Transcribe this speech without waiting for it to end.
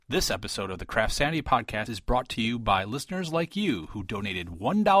This episode of the CraftSanity podcast is brought to you by listeners like you who donated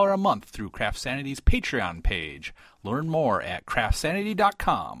 $1 a month through CraftSanity's Patreon page. Learn more at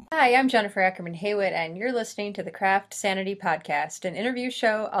craftsanity.com. Hi, I'm Jennifer Ackerman Haywood, and you're listening to the CraftSanity podcast, an interview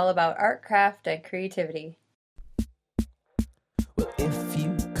show all about art, craft, and creativity. Well, if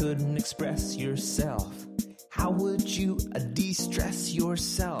you couldn't express yourself, how would you de-stress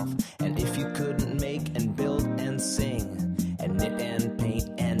yourself? And if you couldn't make and build and sing, and knit and paint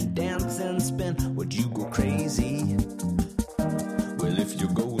and dance and spin, would you go crazy? Well, if you're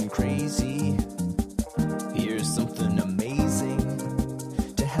going crazy, here's something amazing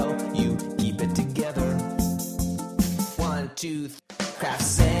to help you keep it together. 1, 2, 3.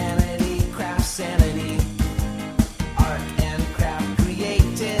 CraftSanity, CraftSanity. Art and craft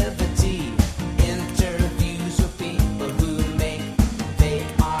creativity. Interviews with people who make. They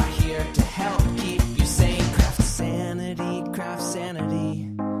are here to help keep you sane. CraftSanity,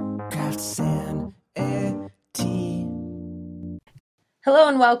 CraftSanity, CraftSanity. Hello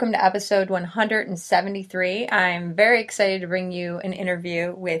and welcome to episode 173. I'm very excited to bring you an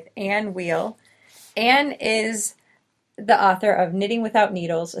interview with Ann Weil. Ann is the author of Knitting Without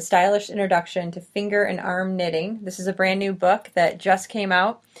Needles, A Stylish Introduction to Finger and Arm Knitting. This is a brand new book that just came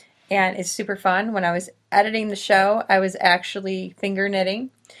out and is super fun. When I was editing the show, I was actually finger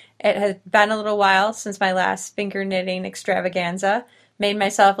knitting. It has been a little while since my last finger knitting extravaganza. Made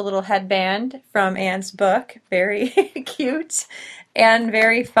myself a little headband from Ann's book. Very cute and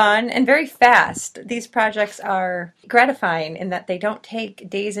very fun and very fast. These projects are gratifying in that they don't take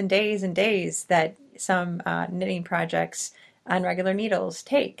days and days and days that some knitting projects on regular needles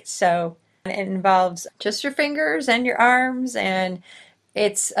take. So it involves just your fingers and your arms, and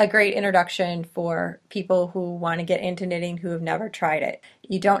it's a great introduction for people who want to get into knitting who have never tried it.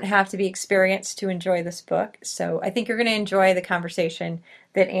 You don't have to be experienced to enjoy this book, so I think you're going to enjoy the conversation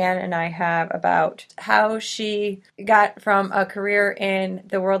that Ann and I have about how she got from a career in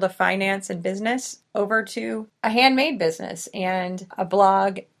the world of finance and business over to a handmade business and a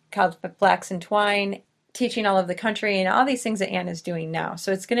blog called Flax and Twine, teaching all over the country and all these things that Ann is doing now.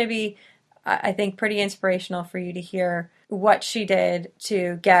 So it's going to be, I think, pretty inspirational for you to hear what she did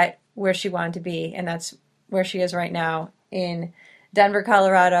to get where she wanted to be, and that's where she is right now in Denver,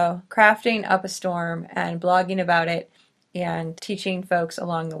 Colorado, crafting up a storm and blogging about it and teaching folks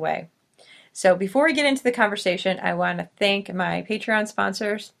along the way. So before we get into the conversation, I want to thank my Patreon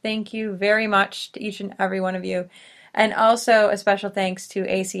sponsors. Thank you very much to each and every one of you. And also a special thanks to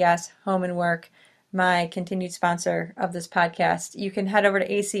ACS Home and Work, my continued sponsor of this podcast. You can head over to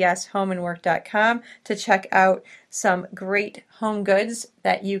acshomeandwork.com to check out some great home goods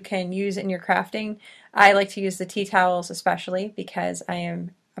that you can use in your crafting. I like to use the tea towels especially because I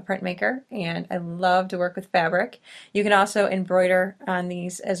am a printmaker and I love to work with fabric. You can also embroider on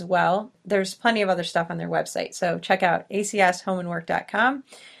these as well. There's plenty of other stuff on their website, so check out acshomeandwork.com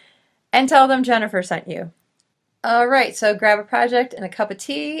and tell them Jennifer sent you. All right, so grab a project and a cup of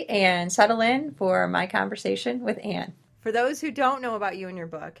tea and settle in for my conversation with Ann. For those who don't know about you and your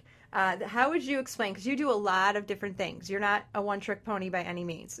book, how would you explain, because you do a lot of different things. You're not a one-trick pony by any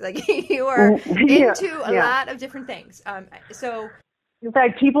means. Like, you are into a lot of different things. In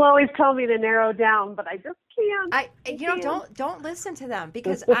fact, people always tell me to narrow down, but I just can't. Don't listen to them,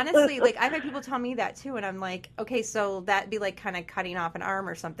 because honestly, like, I've had people tell me that too, and I'm like, okay, so that'd be like kind of cutting off an arm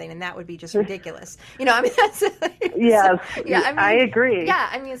or something, and that would be just ridiculous. I mean, that's yes, yeah, I mean, I agree. Yeah,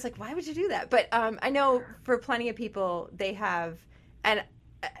 I mean, it's like, why would you do that? But I know for plenty of people, they have, and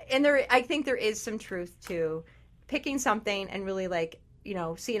I think there is some truth to picking something and really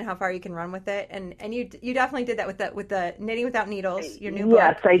seeing how far you can run with it, and you definitely did that with the Knitting Without Needles, your new book.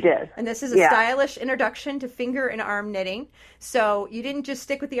 Yes, I did. And this is a stylish introduction to finger and arm knitting. So you didn't just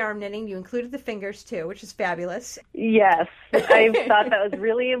stick with the arm knitting; you included the fingers too, which is fabulous. Yes, I thought that was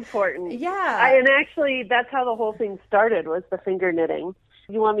really important. Yeah, and actually, that's how the whole thing started, was the finger knitting.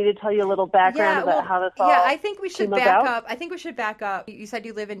 You want me to tell you a little background about how this all I think we should back about? up. I think we should back up. You said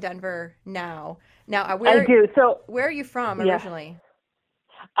you live in Denver now. Now, I do. So, where are you from originally?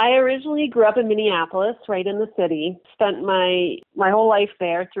 I originally grew up in Minneapolis, right in the city. Spent my whole life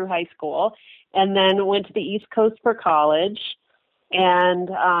there through high school, and then went to the East Coast for college, and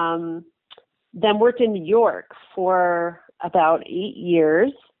then worked in New York for about 8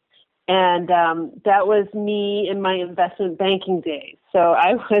 years. And that was me in my investment banking days. So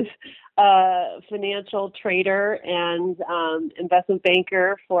I was a financial trader and investment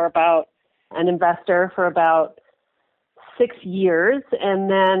banker an investor for about 6 years. And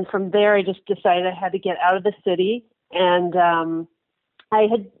then from there, I just decided I had to get out of the city. And I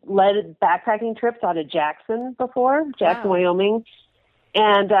had led backpacking trips out of Jackson before, Wyoming.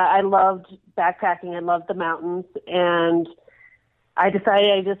 And I loved backpacking. I loved the mountains. And I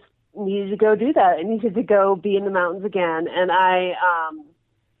decided I just needed to go do that. I needed to go be in the mountains again. And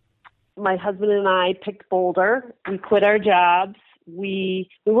my husband and I picked Boulder. We quit our jobs. We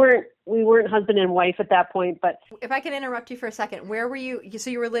weren't husband and wife at that point, but if I can interrupt you for a second, where were you? So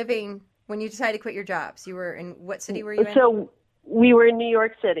you were living when you decided to quit your jobs. You were in what city were you in? So we were in New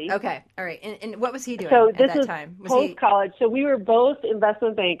York City. Okay, all right. And what was he doing so at this that was time? Post college. So we were both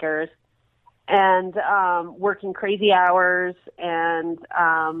investment bankers and working crazy hours, and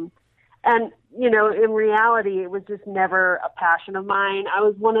you know, in reality, it was just never a passion of mine. I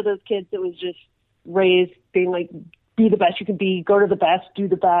was one of those kids that was just raised being like, be the best you can be, go to the best, do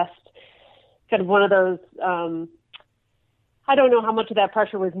the best. Kind of one of those, I don't know how much of that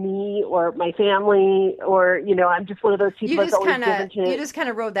pressure was me or my family, or, you know, I'm just one of those people that's always given to. You just kind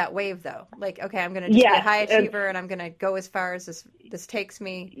of rode that wave, though. Like, okay, I'm going to just be a high achiever, and I'm going to go as far as this takes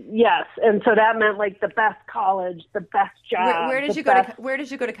me. Yes, and so that meant like the best college, the best job. Where did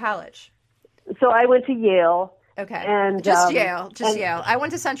you go to college? So I went to Yale. Okay. And Yale. Yale. I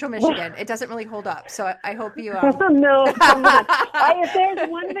went to Central Michigan. It doesn't really hold up. So I hope you. No, if there's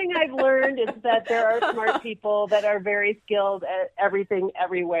one thing I've learned, it's that there are smart people that are very skilled at everything,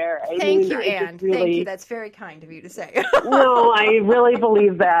 everywhere. Thank you, Anne. Thank you. That's very kind of you to say. No, I really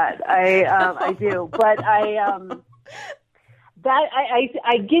believe that. I do. But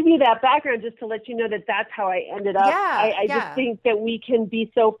I give you that background just to let you know that that's how I ended up. I just think that we can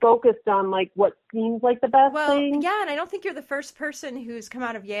be so focused on like what seems like the best thing. Yeah, and I don't think you're the first person who's come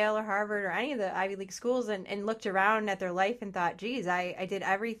out of Yale or Harvard or any of the Ivy League schools and looked around at their life and thought, geez, I did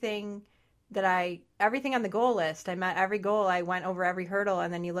everything everything on the goal list. I met every goal. I went over every hurdle.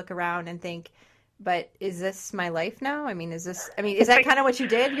 And then you look around and think, but is this my life now? I mean, is that kind of what you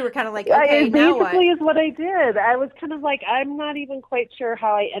did? You were kind of like, okay, now what? Basically is what I did. I was kind of like, I'm not even quite sure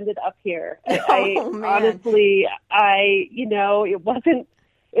how I ended up here. Honestly, you know, it wasn't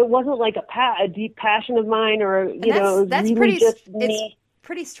like a deep passion of mine, or, you know, it was really just me.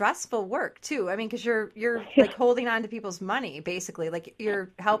 Pretty stressful work too. I mean, because you're like holding on to people's money, basically, like you're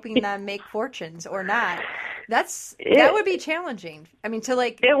helping them make fortunes or not. That would be challenging. I mean, to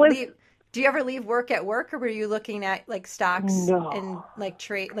like do you ever leave work at work, or were you looking at like stocks and like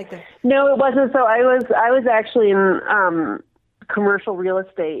trade like the? No, it wasn't. So I was actually in commercial real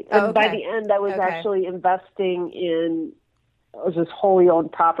estate, and by the end, I was actually investing in just wholly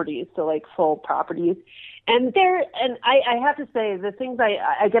owned properties, so like full properties. And I have to say, the things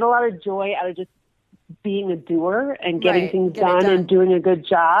I get a lot of joy out of just being a doer and getting things done and doing a good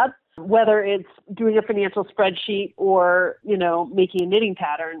job. Whether it's doing a financial spreadsheet or, you know, making a knitting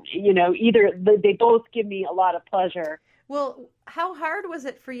pattern, you know, they both give me a lot of pleasure. Well, how hard was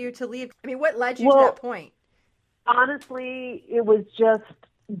it for you to leave? I mean, what led you to that point? Honestly, it was just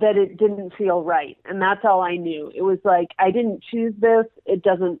that it didn't feel right. And that's all I knew. It was like, I didn't choose this.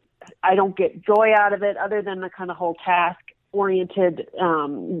 I don't get joy out of it other than the kind of whole task-oriented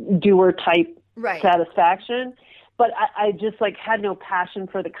doer type satisfaction. But I just like had no passion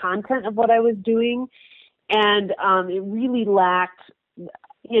for the content of what I was doing. And it really lacked,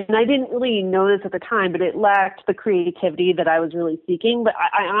 and I didn't really know this at the time, but it lacked the creativity that I was really seeking. But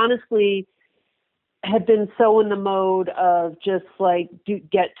I honestly had been so in the mode of just like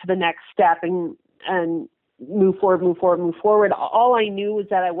get to the next step and move forward. All I knew was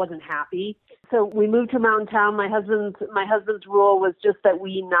that I wasn't happy. So we moved to Mountain Town. My husband's rule was just that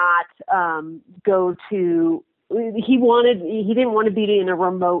we not go to. He didn't want to be in a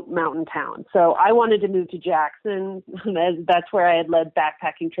remote mountain town. So I wanted to move to Jackson. That's where I had led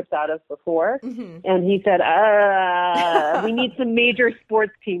backpacking trips out of before. Mm-hmm. And he said, we need some major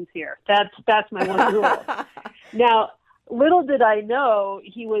sports teams here. That's my one rule. Now, little did I know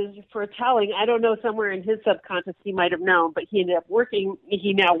he was foretelling. I don't know, somewhere in his subconscious he might have known, but he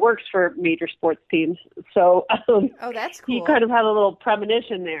now works for major sports teams. So that's cool. He kind of had a little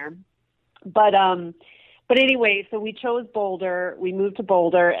premonition there. But anyway, so we chose Boulder. We moved to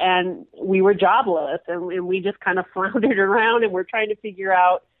Boulder, and we were jobless, and we just kind of floundered around, and we're trying to figure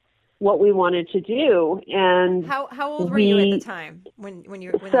out what we wanted to do. And how old were you at the time when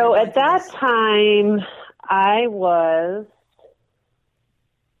you? So at that time, I was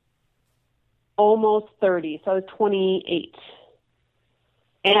almost 30, so I was 28,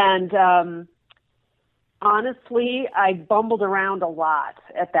 and honestly, I bumbled around a lot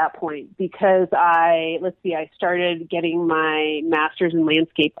at that point because I started getting my master's in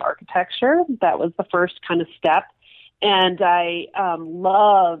landscape architecture. That was the first kind of step. And I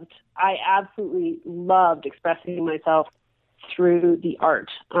absolutely loved expressing myself through the art.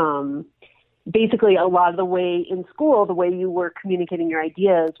 basically a lot of the way in school, the way you were communicating your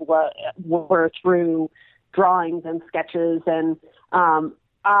ideas were through drawings and sketches. And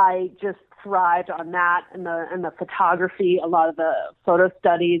I just thrived on that and the photography, a lot of the photo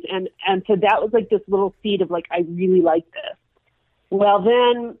studies. And so that was like this little seed of like, I really like this. Well,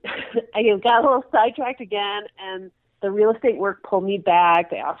 then I got a little sidetracked again, and the real estate work pulled me back.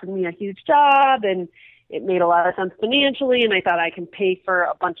 They offered me a huge job, and it made a lot of sense financially, and I thought I can pay for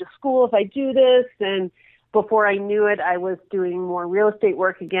a bunch of school if I do this. And before I knew it, I was doing more real estate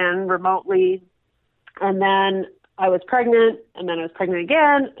work again remotely. And then I was pregnant, and then I was pregnant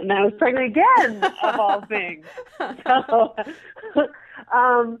again, and then I was pregnant again, of all things. So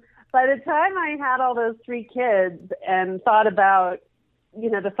by the time I had all those 3 kids and thought about,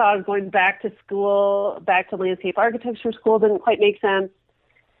 the thought of going back to school, back to landscape architecture school didn't quite make sense.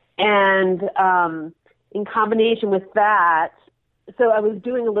 And in combination with that, so I was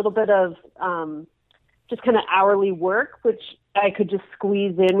doing a little bit of just kind of hourly work, which I could just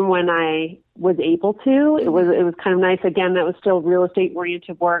squeeze in when I was able to. It was kind of nice. Again, that was still real estate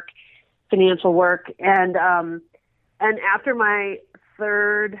oriented work, financial work. And after my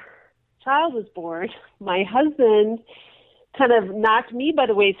 3rd child was born, my husband kind of knocked me by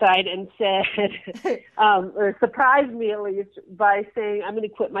the wayside and said, or surprised me at least by saying, I'm going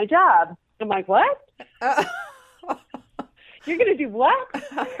to quit my job. I'm like, what? You're going to do what?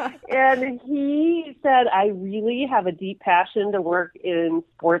 And he said, I really have a deep passion to work in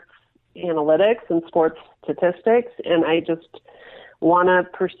sports analytics and sports statistics, and I just want to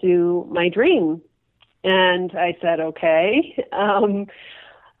pursue my dream. And I said, okay,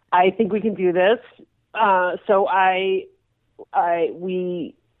 I think we can do this. So I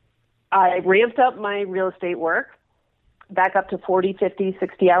ramped up my real estate work back up to 40, 50,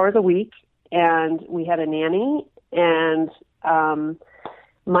 60 hours a week. And we had a nanny, and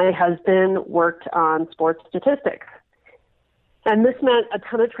my husband worked on sports statistics. And this meant a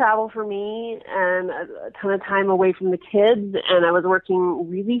ton of travel for me and a ton of time away from the kids. And I was working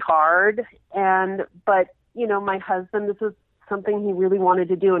really hard. But my husband, this was something he really wanted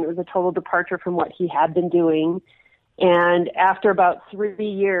to do. And it was a total departure from what he had been doing. And after about 3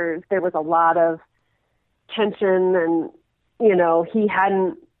 years, there was a lot of tension, and, he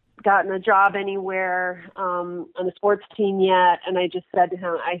hadn't gotten a job anywhere on the sports team yet. And I just said to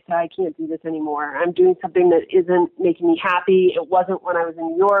him, I can't do this anymore. I'm doing something that isn't making me happy. It wasn't when I was in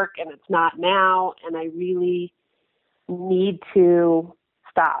New York, and it's not now. And I really need to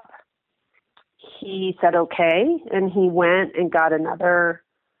stop. He said, okay. And he went and got another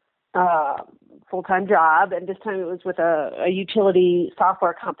full-time job. And this time it was with a utility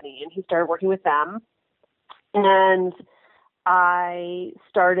software company, and he started working with them. And I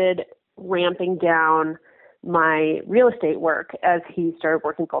started ramping down my real estate work as he started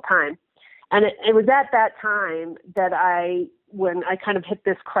working full time. And it was at that time that when I kind of hit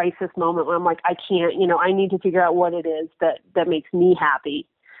this crisis moment when I'm like, I can't, I need to figure out what it is that makes me happy.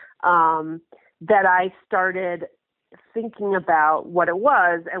 That I started thinking about what it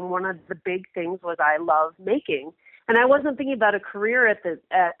was. And one of the big things was I love making. And I wasn't thinking about a career at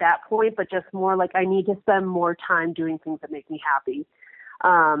that point, but just more like I need to spend more time doing things that make me happy.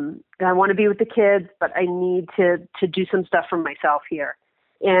 I want to be with the kids, but I need to do some stuff for myself here.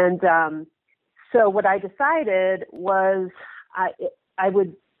 And so what I decided was I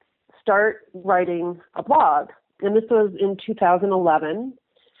would start writing a blog. And this was in 2011.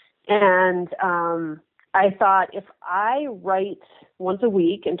 And I thought, if I write once a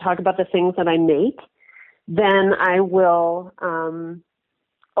week and talk about the things that I make, then I will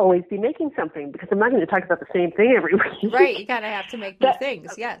always be making something, because I'm not going to talk about the same thing every week. Right. You kind of have to make new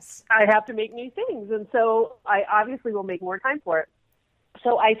things. Yes. I have to make new things. And so I obviously will make more time for it.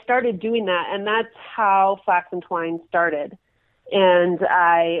 So I started doing that, and that's how Flax and Twine started. And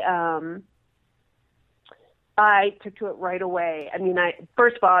I took to it right away. I mean,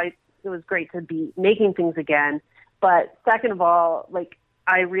 first of all, it was great to be making things again. But second of all,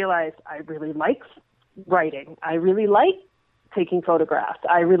 I realized I really like writing. I really like taking photographs.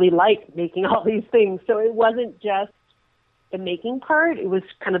 I really like making all these things. So it wasn't just the making part. It was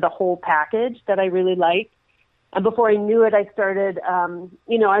kind of the whole package that I really liked. And before I knew it, I started,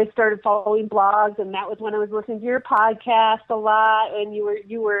 I started following blogs, and that was when I was listening to your podcast a lot. And you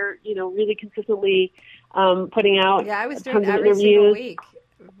were, really consistently putting out. Yeah, I was doing every single week.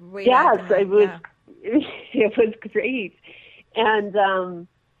 Yes, it was. Yeah. It was great. And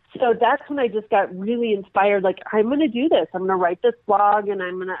so that's when I just got really inspired. Like, I'm going to do this. I'm going to write this blog, and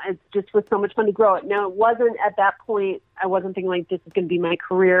it just was so much fun to grow it. Now, it wasn't at that point, I wasn't thinking like this is going to be my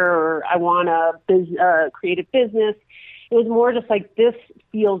career, or I want a creative business. It was more just like, this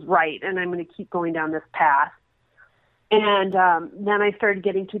feels right, and I'm going to keep going down this path. And then I started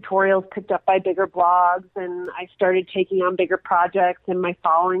getting tutorials picked up by bigger blogs, and I started taking on bigger projects, and my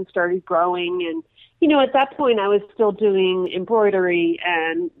following started growing. And, you know, at that point I was still doing embroidery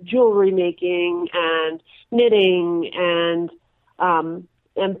and jewelry making and knitting, and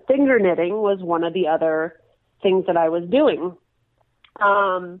finger knitting was one of the other things that I was doing.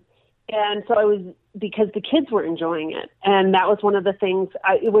 And so because the kids were enjoying it. And that was one of the things,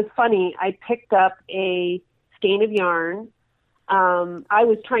 it was funny. I picked up a skein of yarn. I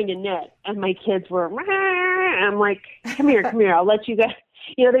was trying to knit, and my kids were, and I'm like, come here, I'll let you guys,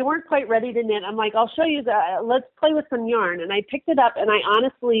 you know, they weren't quite ready to knit. I'm like, I'll show you that. Let's play with some yarn. And I picked it up, and I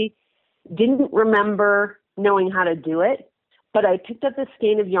honestly didn't remember knowing how to do it, but I picked up this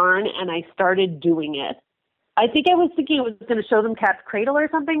skein of yarn and I started doing it. I think I was thinking I was going to show them Cat's Cradle or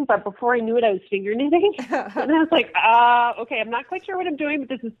something, but before I knew it, I was finger knitting. And I was like, okay, I'm not quite sure what I'm doing, but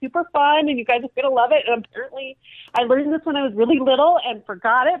this is super fun, and you guys are going to love it. And apparently, I learned this when I was really little and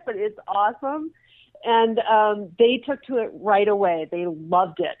forgot it, but it's awesome. And they took to it right away. They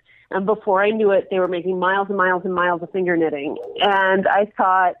loved it. And before I knew it, they were making miles and miles and miles of finger knitting. And I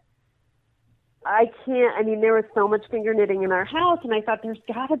thought, there was so much finger knitting in our house, and I thought there's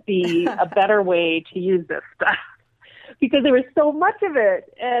got to be a better way to use this stuff because there was so much of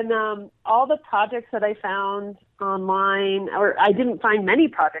it. And all the projects that I found online, or I didn't find many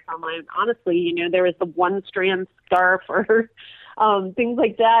projects online, honestly, you know, there was the one strand scarf or things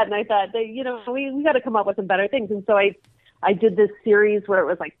like that. And I thought, you know, we got to come up with some better things. And so I did this series where it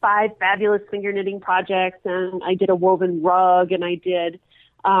was like 5 fabulous finger knitting projects, and I did a woven rug, and I did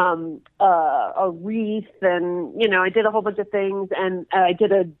a wreath, and, you know, I did a whole bunch of things, and I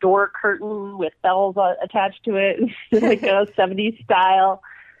did a door curtain with bells attached to it, like a 70s style.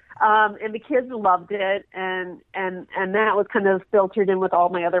 And the kids loved it, and that was kind of filtered in with all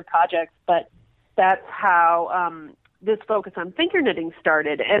my other projects, but that's how, this focus on finger knitting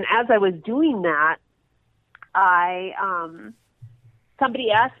started. And as I was doing that, somebody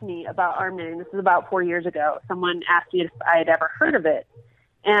asked me about arm knitting. This was about 4 years ago. Someone asked me if I had ever heard of it.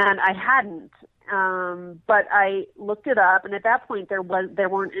 And I hadn't, but I looked it up, and at that point there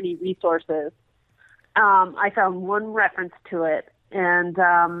weren't any resources. I found one reference to it, and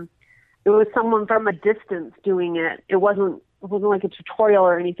it was someone from a distance doing it. It wasn't like a tutorial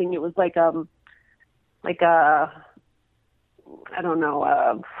or anything. It was like a I don't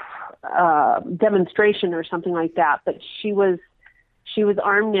know, a demonstration or something like that. But she was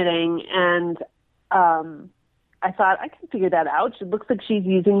arm knitting, and I thought, I can figure that out. She looks like she's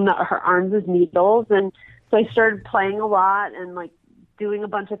using her arms as needles. And so I started playing a lot and like doing a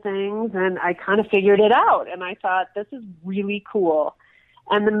bunch of things, and I kind of figured it out. And I thought, this is really cool.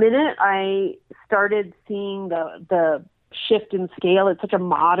 And the minute I started seeing the shift in scale, it's such a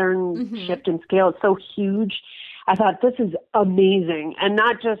modern shift in scale. It's so huge. I thought, this is amazing. And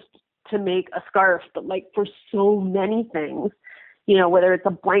not just to make a scarf, but like for so many things, you know, whether it's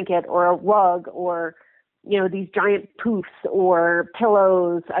a blanket or a rug or, you know, these giant poofs or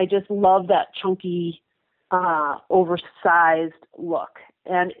pillows. I just love that chunky, oversized look.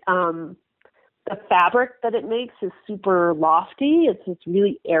 And the fabric that it makes is super lofty. It's just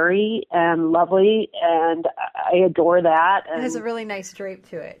really airy and lovely, and I adore that. And it has a really nice drape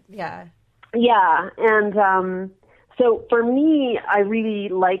to it. Yeah. Yeah. And so for me, I really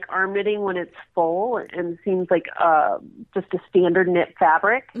like arm knitting when it's full and seems like just a standard knit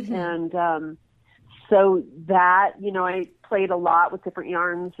fabric. And so that, you know, I played a lot with different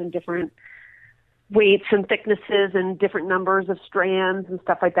yarns and different weights and thicknesses and different numbers of strands and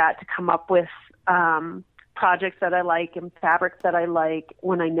stuff like that to come up with projects that I like and fabrics that I like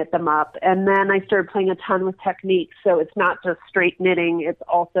when I knit them up. And then I started playing a ton with techniques. So it's not just straight knitting. It's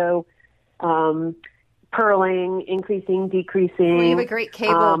also purling, increasing, decreasing. Well, you have a great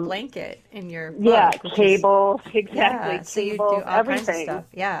cable blanket in your book. Yeah, cable, exactly. Yeah, so you do all everything. kinds of stuff.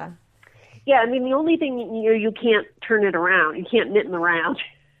 Yeah. Yeah, I mean, the only thing, you can't turn it around. You can't knit them around.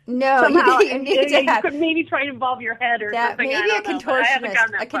 No, somehow, you need to you could maybe try to involve your head or something. Maybe a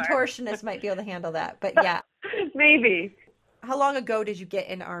contortionist. A contortionist might be able to handle that, but yeah. Maybe. How long ago did you get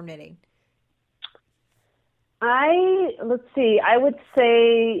into arm knitting? Let's see, I would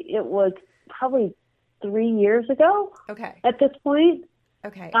say it was probably 3 years ago. Okay. At this point.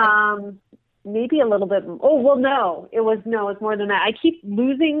 Okay. Maybe a little bit. Oh, well, no, it was more than that. I keep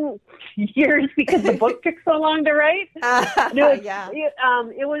losing years because the book took so long to write. Yeah.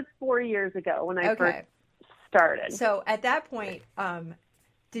 It was 4 years ago when I first started. So at that point,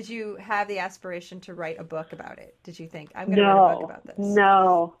 Did you have the aspiration to write a book about it? Did you think, I'm going to write a book about this?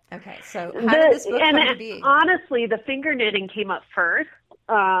 No. Okay, so how did this book come to be? Honestly, the finger knitting came up first.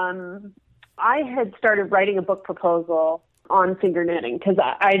 I had started writing a book proposal on finger knitting because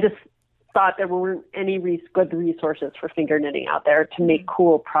I just thought there weren't any good resources for finger knitting out there to make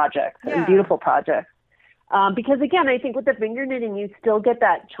cool projects and beautiful projects. Because again, I think with the finger knitting, you still get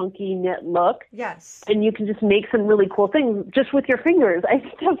that chunky knit look. Yes. And you can just make some really cool things just with your fingers. I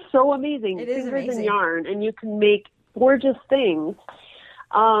think that's so amazing. It is fingers amazing. and yarn, and you can make gorgeous things.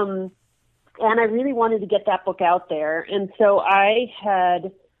 And I really wanted to get that book out there. And so I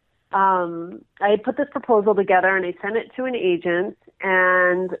had put this proposal together and I sent it to an agent,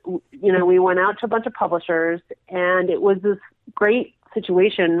 and, we went out to a bunch of publishers, and it was this great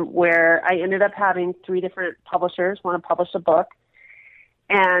situation where I ended up having 3 different publishers want to publish a book.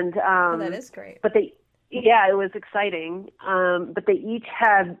 And, that is great. But it was exciting. But they each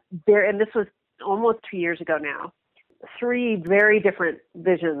had and this was almost 2 years ago now, 3 very different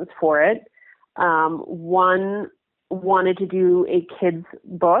visions for it. One wanted to do a kid's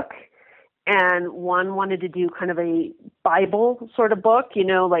book, and one wanted to do kind of a Bible sort of book,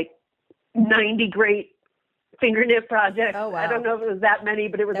 like 90 great finger knit projects. Oh, wow. I don't know if it was that many,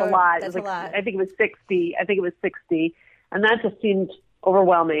 but it was a lot. That's it was a lot. I think it was 60. And that just seemed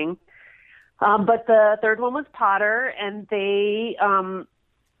overwhelming. But the third one was Potter, and they kind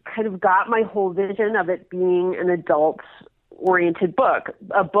of got my whole vision of it being an adult-oriented book,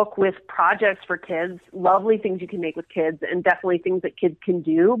 a book with projects for kids, lovely things you can make with kids, and definitely things that kids can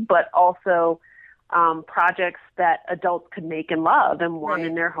do, but also projects that adults could make and love and want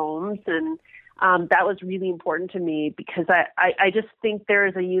in their homes. And that was really important to me because I just think there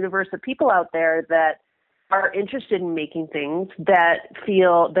is a universe of people out there that are interested in making things, that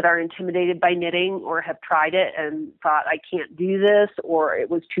are intimidated by knitting or have tried it and thought, I can't do this, or it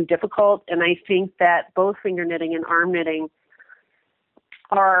was too difficult. And I think that both finger knitting and arm knitting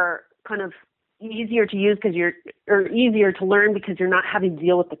are kind of easier to use or easier to learn because you're not having to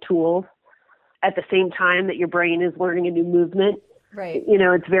deal with the tools at the same time that your brain is learning a new movement. Right.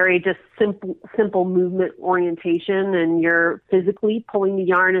 It's very just simple movement orientation, and you're physically pulling the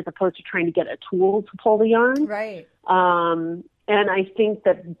yarn as opposed to trying to get a tool to pull the yarn. Right. And I think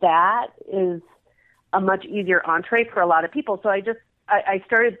that is a much easier entree for a lot of people. So I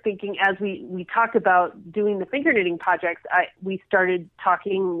started thinking, as we talked about doing the finger knitting projects, we started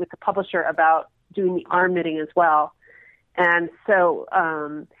talking with the publisher about doing the arm knitting as well. And so,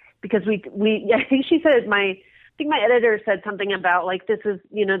 because I think she said my editor said something about this is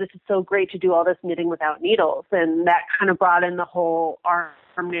so great to do all this knitting without needles. And that kind of brought in the whole arm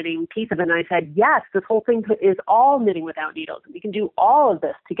knitting piece of it. And I said, yes, this whole thing is all knitting without needles. We can do all of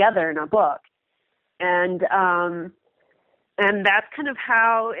this together in a book. And that's kind of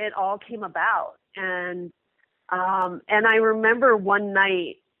how it all came about. And I remember one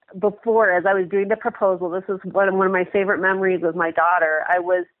night before, as I was doing the proposal, this is one of my favorite memories with my daughter. I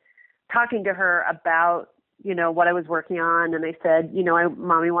was talking to her about, what I was working on. And I said,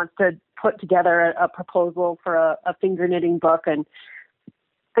 Mommy wants to put together a proposal for a finger knitting book, and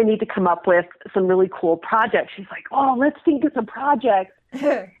I need to come up with some really cool projects. She's like, oh, let's think of some projects.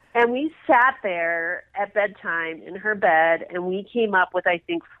 And we sat there at bedtime in her bed, and we came up with, I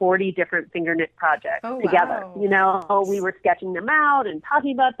think, 40 different finger knit projects together. Wow. We were sketching them out and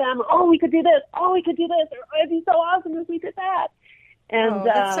talking about them. Oh, we could do this. Oh, we could do this. It'd be so awesome if we did that. And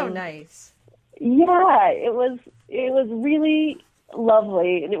that's so nice. Yeah, it was really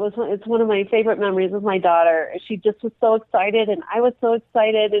lovely, and it's one of my favorite memories with my daughter. She just was so excited, and I was so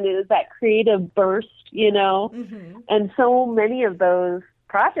excited, and it was that creative burst, Mm-hmm. And so many of those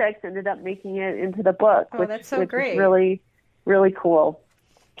projects ended up making it into the book, which great. is really, really cool.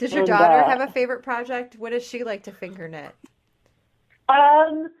 Does your daughter have a favorite project? What does she like to finger knit?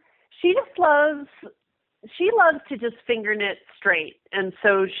 She loves to just finger knit straight. And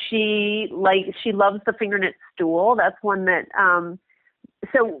so she loves the finger knit stool. That's one that,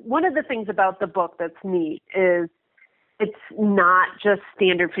 so one of the things about the book that's neat is it's not just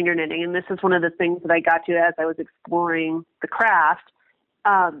standard finger knitting. And this is one of the things that I got to as I was exploring the craft.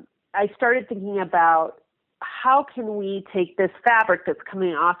 I started thinking about how can we take this fabric that's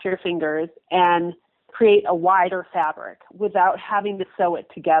coming off your fingers and create a wider fabric without having to sew it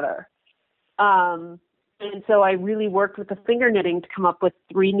together. And so I really worked with the finger knitting to come up with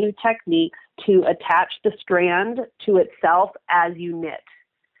 3 new techniques to attach the strand to itself as you knit.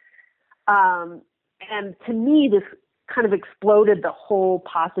 And to me, this kind of exploded the whole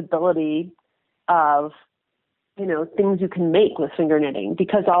possibility of, things you can make with finger knitting,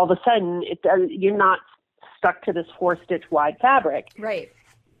 because all of a sudden you're not stuck to this 4-stitch wide fabric. Right.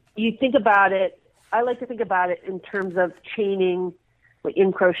 you think about it, I like to think about it in terms of chaining, like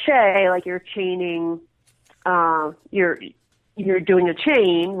in crochet, like you're chaining, you're doing a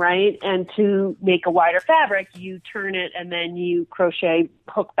chain, right? And to make a wider fabric, you turn it and then you crochet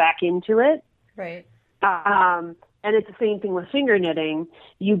hook back into it. Right. And it's the same thing with finger knitting.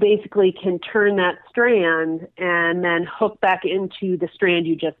 You basically can turn that strand and then hook back into the strand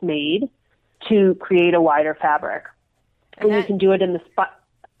you just made to create a wider fabric. And you can do it in the spot.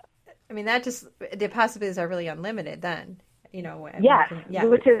 I mean, the possibilities are really unlimited then, Yes,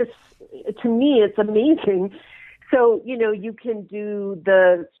 which is, to me, it's amazing. So, you can do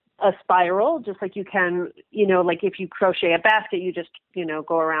a spiral just like you can, like if you crochet a basket, you just,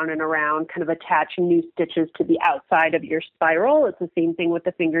 go around and around, kind of attaching new stitches to the outside of your spiral. It's the same thing with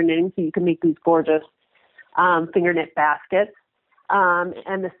the finger knitting. So you can make these gorgeous finger knit baskets.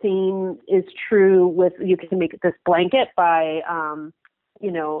 And the same is true with, you can make this blanket by,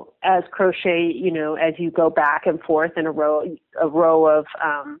 as crochet, as you go back and forth in a row of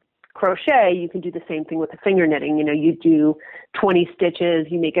crochet, you can do the same thing with the finger knitting. You do 20 stitches,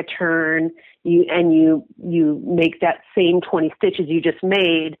 you make a turn, you make that same 20 stitches you just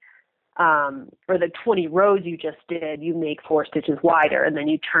made, or the 20 rows you just did, you make 4 stitches wider, and then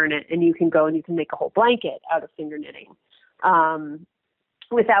you turn it, and you can go and you can make a whole blanket out of finger knitting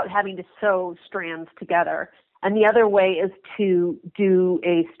without having to sew strands together. And the other way is to do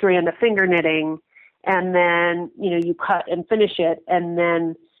a strand of finger knitting, and then, you cut and finish it, and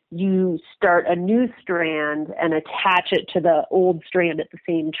then you start a new strand and attach it to the old strand at the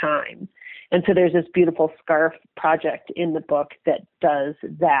same time. And so there's this beautiful scarf project in the book that does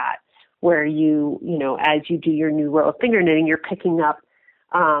that, where you as you do your new row of finger knitting, you're picking up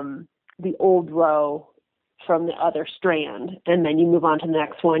the old row from the other strand, and then you move on to the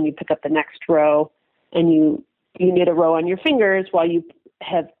next one, you pick up the next row, and you knit a row on your fingers while you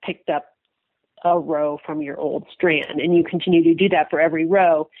have picked up a row from your old strand, and you continue to do that for every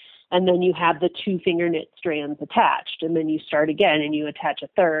row, and then you have the 2 finger knit strands attached, and then you start again and you attach a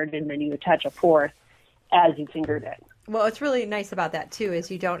third, and then you attach a fourth as you fingered it. Well, what's really nice about that too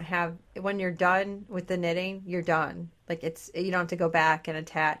is you don't have, when you're done with the knitting, you're done. Like you don't have to go back and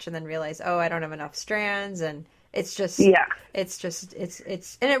attach and then realize, oh, I don't have enough strands, and it's just, and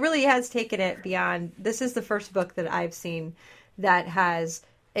it really has taken it beyond. This is the first book that I've seen that has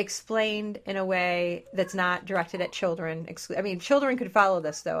explained in a way that's not directed at children. I mean, children could follow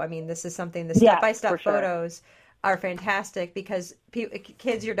this, though. I mean, this is something, the step-by-step photos are fantastic because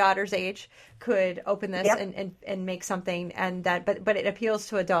kids your daughter's age could open this and make something, and that, but it appeals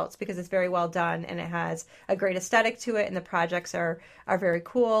to adults because it's very well done and it has a great aesthetic to it, and the projects are very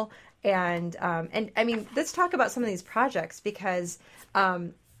cool. And I mean, let's talk about some of these projects because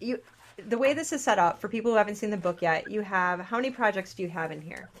the way this is set up, for people who haven't seen the book yet, you have, how many projects do you have in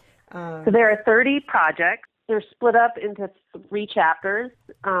here? So there are 30 projects. They're split up into 3 chapters.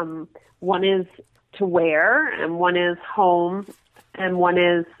 One is to wear, and one is home, and one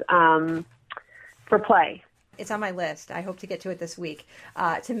is for play. It's on my list. I hope to get to it this week,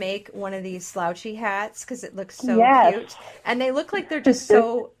 to make one of these slouchy hats because it looks so cute. And they look like they're just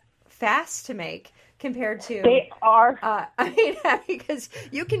so fast to make. Compared to, they are. I mean, because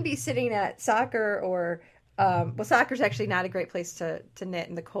you can be sitting at soccer or, soccer's actually not a great place to knit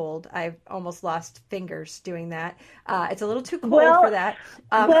in the cold. I've almost lost fingers doing that. It's a little too cold for that.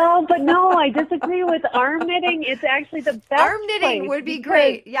 But no, I disagree with arm knitting. It's actually the best. Arm knitting would be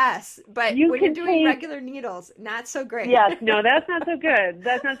great, yes. But when you're doing regular needles, not so great. Yes, no, that's not so good.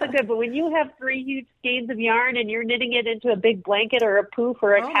 That's not so good. But when you have 3 huge skeins of yarn and you're knitting it into a big blanket or a poof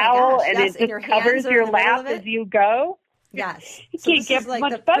or a towel, and it just covers your lap as you go. Yes. You can't get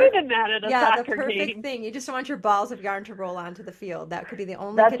much better than that at a soccer game. The perfect thing. You just don't want your balls of yarn to roll onto the field. That could be the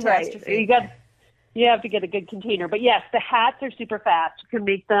only catastrophe. Right. You have to get a good container. But yes, the hats are super fast. You can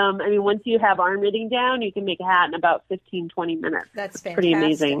make them, I mean, once you have arm knitting down, you can make a hat in about 15, 20 minutes. That's fantastic. Pretty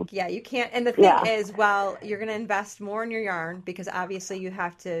amazing. Yeah, you can't. And the thing is, well, you're going to invest more in your yarn because obviously you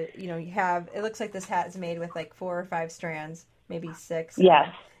have to, it looks like this hat is made with like 4 or 5 strands, maybe 6.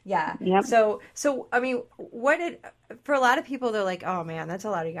 Yes. Yeah. Yep. So I mean, for a lot of people, they're like, oh man, that's a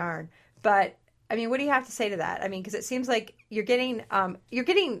lot of yarn. But I mean, what do you have to say to that? I mean, because it seems like you're getting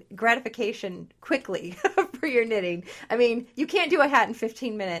gratification quickly for your knitting. I mean, you can't do a hat in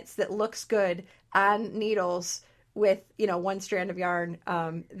 15 minutes that looks good on needles with, 1 strand of yarn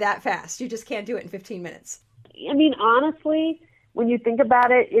that fast. You just can't do it in 15 minutes. I mean, honestly, when you think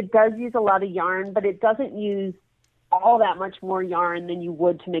about it, it does use a lot of yarn, but it doesn't use all that much more yarn than you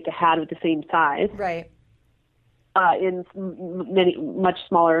would to make a hat of the same size. Right. In much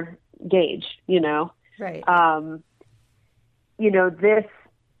smaller gauge, Right. This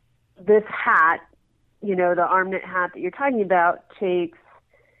this hat, the arm knit hat that you're talking about takes,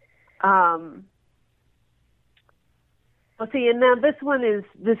 let's see, and now this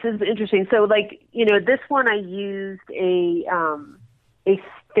is interesting. So this one I used a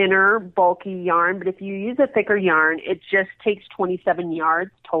thinner, bulky yarn, but if you use a thicker yarn, it just takes 27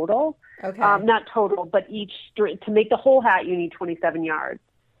 yards total. Okay. Not total, but to make the whole hat, you need 27 yards.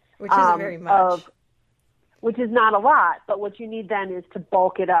 Which isn't very much. Which is not a lot, but what you need then is to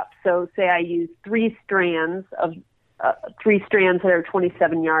bulk it up. So say I use three strands that are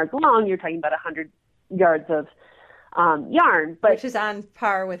 27 yards long, you're talking about 100 yards of yarn. Which is on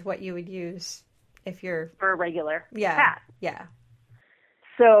par with what you would use if you're... For a regular hat. Yeah.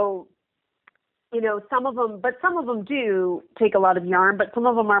 So, some of them do take a lot of yarn, but some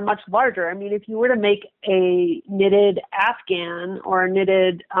of them are much larger. I mean, if you were to make a knitted Afghan or a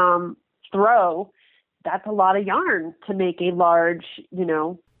knitted throw, that's a lot of yarn to make a large,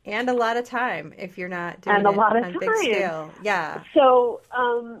 And a lot of time if you're not doing and a lot of on time. big scale. Yeah. So,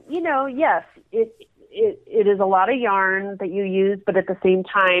 yes, it is a lot of yarn that you use, but at the same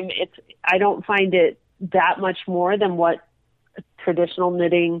time, I don't find it that much more than what traditional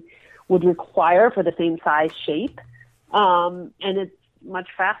knitting would require for the same size shape. And it's much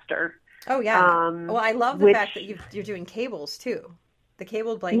faster. Oh, yeah. Well, I love the fact that you're doing cables, too. The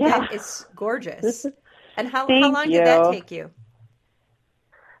cabled blanket is gorgeous. And how long did that take you?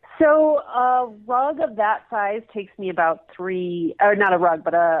 So a rug of that size takes me about not a rug,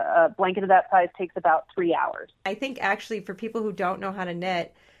 but a blanket of that size takes about 3 hours. I think actually for people who don't know how to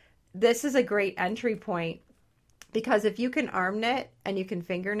knit, this is a great entry point, because if you can arm knit and you can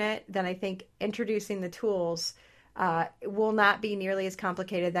finger knit, then I think introducing the tools will not be nearly as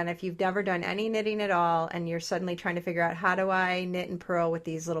complicated than if you've never done any knitting at all and you're suddenly trying to figure out, how do I knit and purl with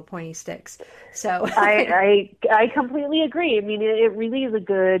these little pointy sticks? So I completely agree. I mean, it really is a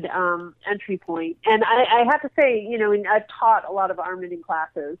good entry point. And I have to say, I've taught a lot of arm knitting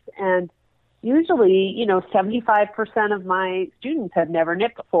classes, and usually, 75% of my students have never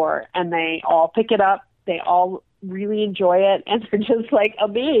knit before, and they all pick it up. They all really enjoy it, and they're just like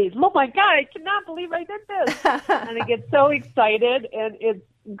amazed. Oh my God, I cannot believe I did this. And they get so excited, and it's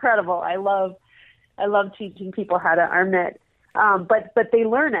incredible. I love teaching people how to arm knit. But they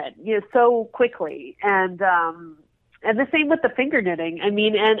learn it, so quickly. And the same with the finger knitting. I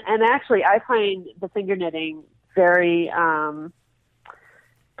mean, and actually I find the finger knitting very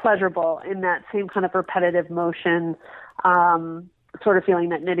pleasurable in that same kind of repetitive motion, sort of feeling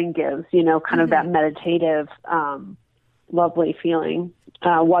that knitting gives, kind of that meditative, lovely feeling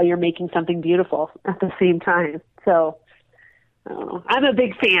while you're making something beautiful at the same time. So I'm a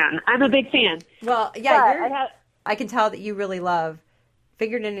big fan. Well, yeah, I can tell that you really love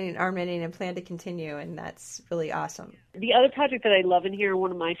finger knitting and arm knitting and plan to continue, and that's really awesome. The other project that I love in here,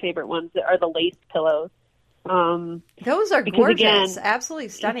 one of my favorite ones, are the lace pillows. Those are gorgeous, absolutely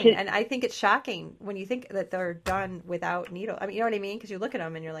stunning. And I think it's shocking when you think that they're done without needle. I mean, you know what I mean? Because you look at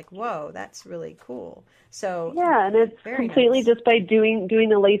them and you're like, whoa, that's really cool. So yeah, and it's completely just by doing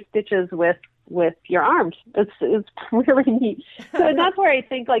the lace stitches with your arms. It's really neat. So and that's where I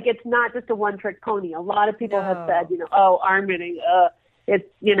think it's not just a one trick pony. A lot of people have said, arm knitting, it's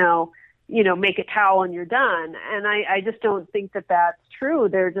make a towel and you're done. And I just don't think that that's true.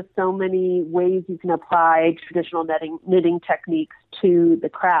 There are just so many ways you can apply traditional knitting techniques to the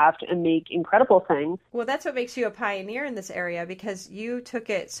craft and make incredible things. Well, that's what makes you a pioneer in this area, because you took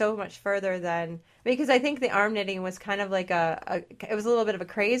it so much further than, because I think the arm knitting was kind of like it was a little bit of a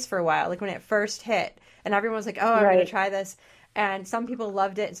craze for a while, like when it first hit and everyone was like, oh, I'm going to try this. And some people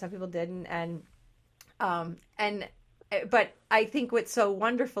loved it and some people didn't. But I think what's so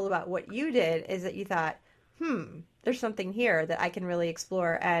wonderful about what you did is that you thought, there's something here that I can really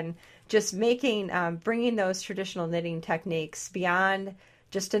explore, and just bringing those traditional knitting techniques beyond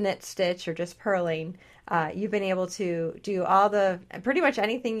just a knit stitch or just purling. You've been able to do pretty much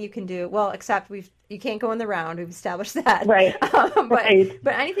anything you can do. Well, except you can't go in the round. We've established that. Right.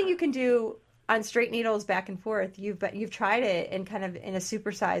 But anything you can do on straight needles back and forth, you've tried it in kind of in a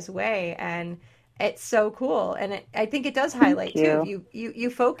supersized way, and it's so cool. And I think it does highlight too. You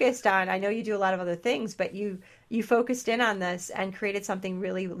focused on, I know you do a lot of other things, but you focused in on this and created something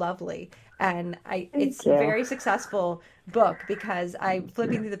really lovely. And it's a very successful book, because I'm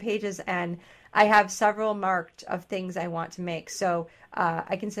flipping through the pages and I have several marked of things I want to make. So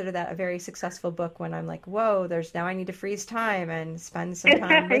I consider that a very successful book when I'm like, whoa, now I need to freeze time and spend some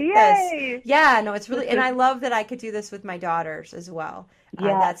time with this. Yeah, no, it's really, and I love that I could do this with my daughters as well.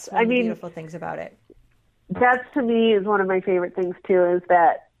 That's one of the beautiful things about it. That to me is one of my favorite things too, is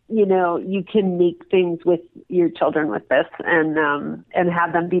that, you can make things with your children with this and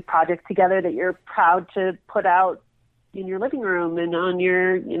have them be projects together that you're proud to put out in your living room and on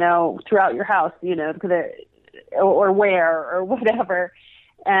your, throughout your house, or wear or whatever.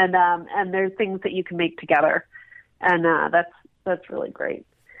 And there's things that you can make together. And that's really great.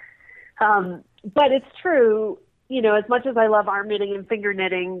 But it's true, as much as I love arm knitting and finger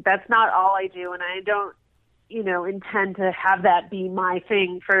knitting, that's not all I do. And I don't, intend to have that be my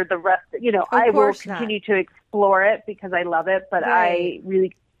thing for the rest. I will continue to explore it because I love it, but I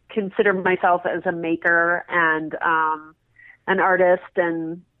really consider myself as a maker and an artist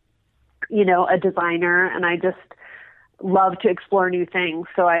and, a designer. And I just love to explore new things.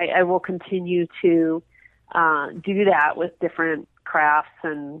 So I will continue to do that with different crafts.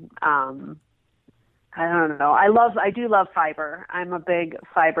 And I don't know. I do love fiber. I'm a big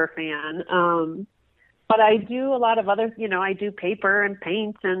fiber fan. But I do a lot of other, I do paper and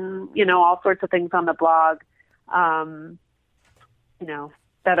paint and, all sorts of things on the blog,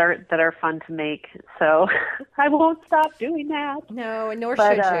 that are fun to make. So I won't stop doing that. No, and nor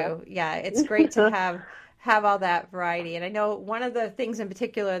should you. Yeah, it's great to have all that variety. And I know one of the things in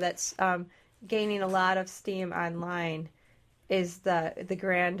particular that's gaining a lot of steam online is the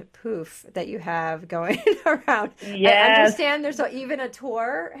grand poof that you have going around. Yes. I understand there's even a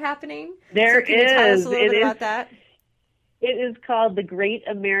tour happening. There so can you tell us a little bit about that? It is called the Great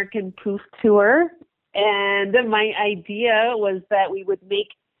American Poof Tour. And my idea was that we would make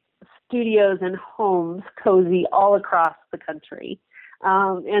studios and homes cozy all across the country.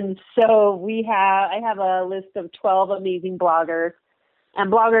 And so I have a list of 12 amazing bloggers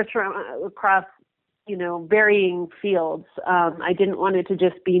and bloggers from across varying fields. I didn't want it to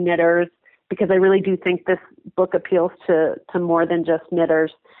just be knitters because I really do think this book appeals to more than just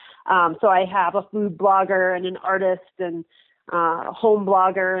knitters. So I have a food blogger and an artist and a home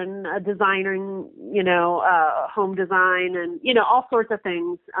blogger and a designer, home design and, all sorts of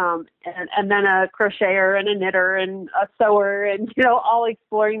things. And then a crocheter and a knitter and a sewer and, all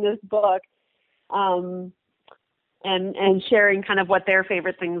exploring this book. And sharing kind of what their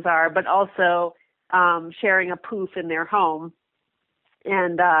favorite things are, but also sharing a poof in their home.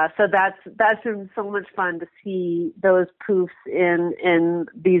 And so that's been so much fun to see those poofs in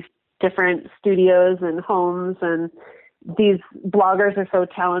these different studios and homes. And these bloggers are so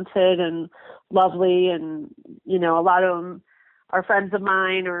talented and lovely. And, a lot of them are friends of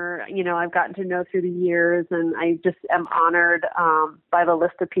mine or, I've gotten to know through the years. And I just am honored by the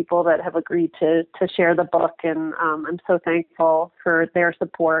list of people that have agreed to share the book. And I'm so thankful for their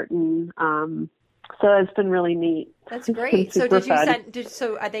support. And so it's been really neat. That's great. So did you send?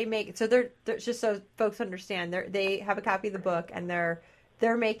 So they make? So they're just so folks understand. They have a copy of the book and they're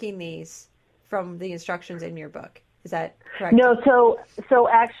making these from the instructions in your book. Is that correct? No. So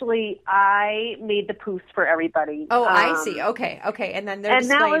actually, I made the poofs for everybody. Oh, I see. Okay. And then they're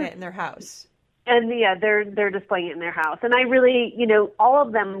displaying it in their house. And yeah, they're displaying it in their house. And I really, all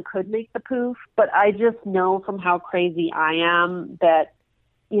of them could make the poof, but I just know from how crazy I am that.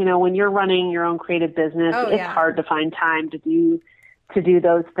 When you're running your own creative business, it's hard to find time to do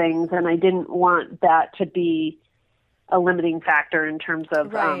those things. And I didn't want that to be a limiting factor in terms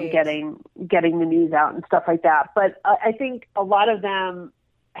of getting the news out and stuff like that. But I think a lot of them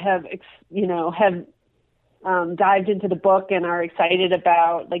have dived into the book and are excited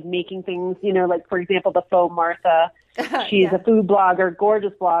about like making things, like for example, the faux Martha, she's a food blogger,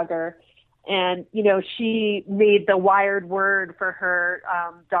 gorgeous blogger. And, she made the wired word for her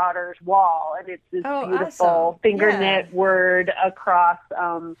daughter's wall. And it's this beautiful awesome. finger knit word across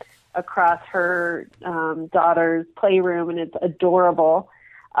her daughter's playroom. And it's adorable.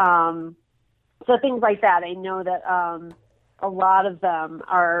 So things like that. I know that a lot of them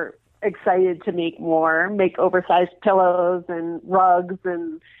are excited to make make oversized pillows and rugs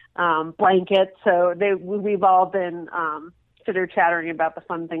and blankets. So we've all been chitter-chattering about the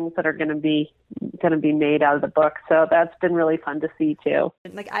fun things that are going to be made out of the book. So that's been really fun to see too.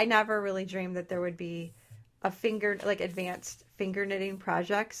 Like I never really dreamed that there would be advanced finger knitting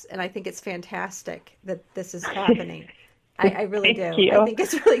projects, and I think it's fantastic that this is happening. I really do. I think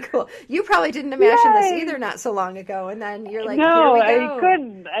it's really cool. You probably didn't imagine this either not so long ago, and then you're like, no, here we go. I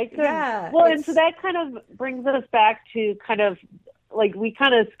couldn't. Yeah, well, and so that kind of brings us back to kind of like we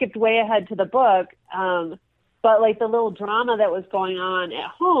kind of skipped way ahead to the book. But like the little drama that was going on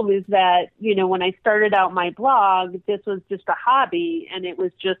at home is that, when I started out my blog, this was just a hobby and it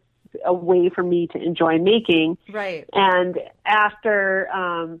was just a way for me to enjoy making. Right. And after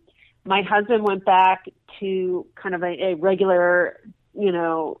my husband went back to kind of a regular,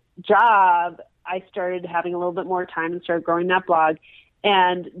 job, I started having a little bit more time and started growing that blog.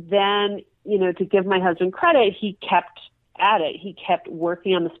 And then, to give my husband credit, he kept at it. He kept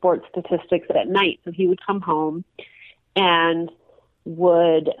working on the sports statistics at night. So he would come home and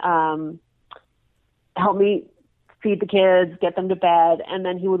would help me feed the kids, get them to bed, and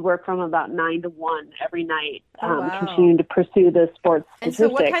then he would work from about 9 to 1 every night, continuing to pursue the sports statistics. And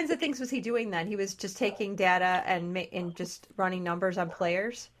so what kinds of things was he doing then? He was just taking data and just running numbers on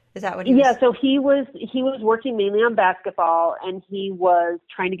players? Is that what he was? Yeah, so he was working mainly on basketball, and he was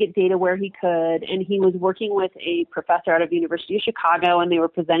trying to get data where he could, and he was working with a professor out of the University of Chicago, and they were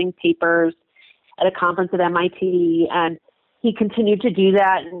presenting papers at a conference at MIT, and he continued to do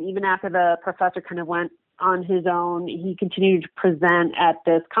that, and even after the professor kind of went on his own, he continued to present at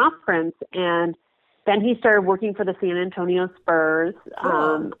this conference, and then he started working for the San Antonio Spurs,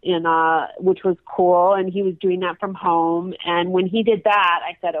 which was cool, and he was doing that from home. And when he did that,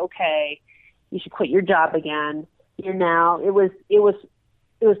 I said, okay, you should quit your job again. It was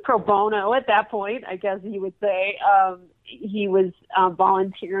pro bono at that point, I guess you would say. He was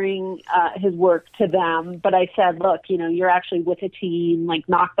volunteering his work to them, but I said, look, you're actually with a team, like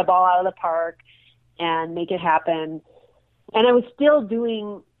knock the ball out of the park and make it happen. And I was still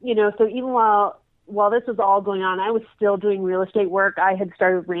doing, so even while this was all going on, I was still doing real estate work. I had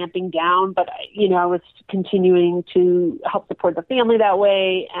started ramping down, but I was continuing to help support the family that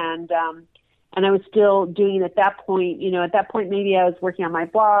way. And I was still doing it at that point. At that point, maybe I was working on my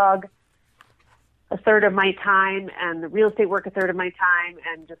blog a third of my time, and the real estate work a third of my time,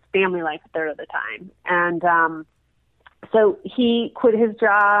 and just family life a third of the time. And so he quit his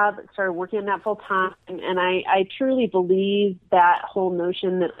job, started working on that full time. And I truly believe that whole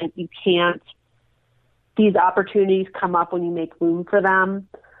notion that these opportunities come up when you make room for them.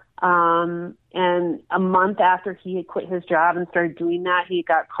 And a month after he had quit his job and started doing that, he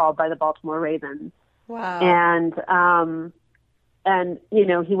got called by the Baltimore Ravens. Wow. And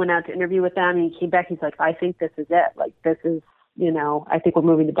he went out to interview with them, and he came back. He's like, I think this is it. Like, this is, I think we're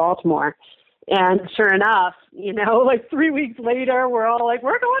moving to Baltimore. And sure enough, 3 weeks later, we're all like,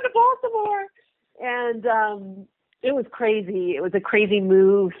 we're going to Baltimore. And it was crazy. It was a crazy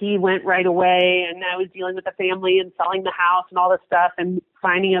move. He went right away, and I was dealing with the family and selling the house and all this stuff and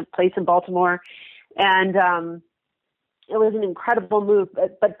finding a place in Baltimore. And it was an incredible move,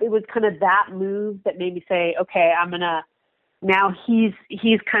 but it was kind of that move that made me say, okay, I'm going to, now he's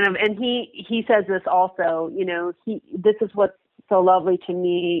kind of, and he says this also, this is what's so lovely to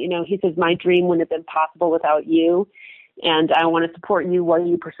me. He says, my dream wouldn't have been possible without you, and I want to support you while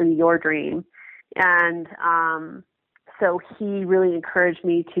you pursue your dream. And so he really encouraged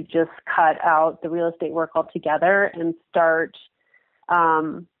me to just cut out the real estate work altogether and start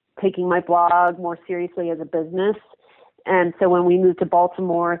taking my blog more seriously as a business. And so when we moved to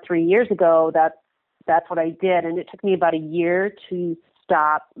Baltimore 3 years ago, that's what I did. And it took me about a year to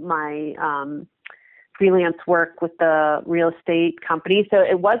stop my freelance work with the real estate company. So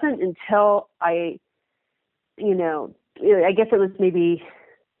it wasn't until I guess it was maybe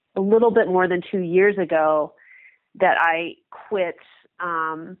a little bit more than 2 years ago that I quit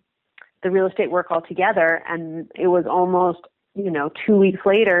the real estate work altogether. And it was almost, 2 weeks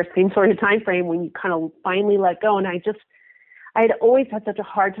later, same sort of time frame, when you kind of finally let go. And I had always had such a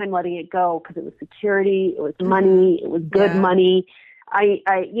hard time letting it go, because it was security, it was money, it was good money.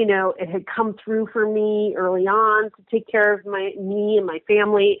 It had come through for me early on to take care of me and my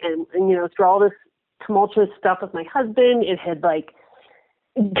family, and through all this tumultuous stuff with my husband, it had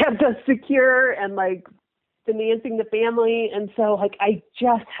kept us secure and financing the family. And so I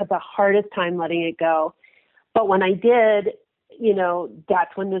just had the hardest time letting it go. But when I did,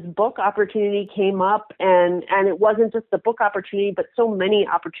 that's when this book opportunity came up, and it wasn't just the book opportunity, but so many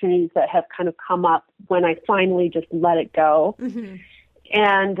opportunities that have kind of come up when I finally just let it go. Mm-hmm.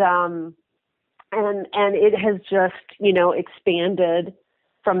 And it has just, expanded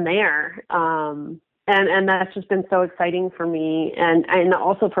from there. And that's just been so exciting for me, and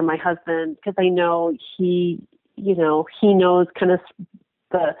also for my husband, because I know he knows kind of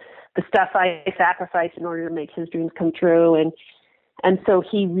the stuff I sacrificed in order to make his dreams come true. And so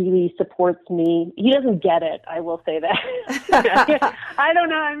he really supports me. He doesn't get it, I will say that. I don't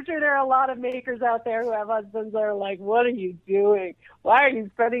know. I'm sure there are a lot of makers out there who have husbands that are like, what are you doing? Why are you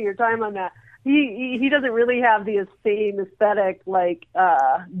spending your time on that? He doesn't really have the same aesthetic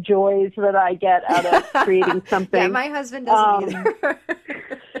joys that I get out of creating something. Yeah, my husband doesn't either.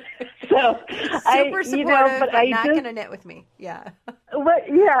 So super supportive, but not going to knit with me. Yeah.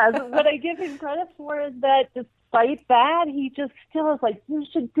 What I give him credit for is that despite that, he just still is like, you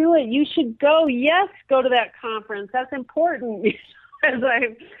should do it. You should go. Yes, go to that conference. That's important. as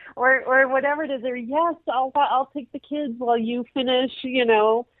I, or whatever it is, or yes, I'll take the kids while you finish,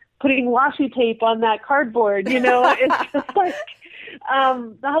 putting washi tape on that cardboard. It's just like,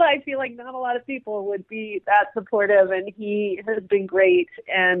 I feel like not a lot of people would be that supportive, and he has been great,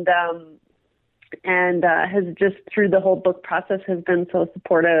 and has just through the whole book process has been so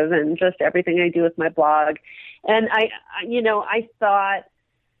supportive, and just everything I do with my blog. And I thought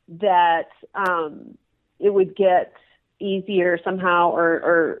that it would get easier somehow,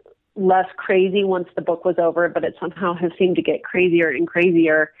 or less crazy once the book was over, but it somehow has seemed to get crazier and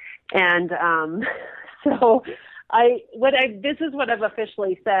crazier. And so this is what I've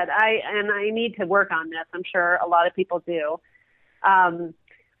officially said. I need to work on this. I'm sure a lot of people do.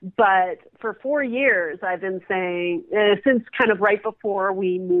 But for 4 years, I've been saying, since kind of right before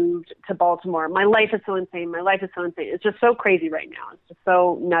we moved to Baltimore, my life is so insane. My life is so insane. It's just so crazy right now. It's just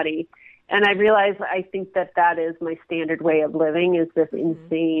so nutty. And I realize I think that is my standard way of living, is this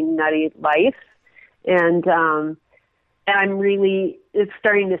insane, nutty life. And it's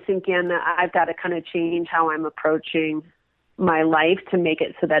starting to sink in that I've got to kind of change how I'm approaching my life to make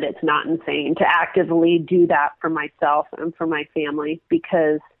it so that it's not insane, to actively do that for myself and for my family,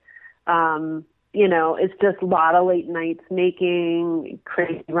 because, it's just a lot of late nights making,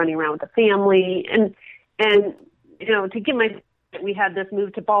 crazy running around with the family. And we had this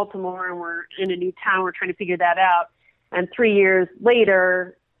move to Baltimore, and we're in a new town. We're trying to figure that out. And 3 years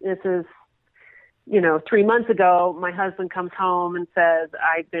later, this is, 3 months ago, my husband comes home and says,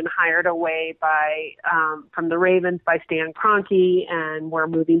 I've been hired away from the Ravens by Stan Kroenke, and we're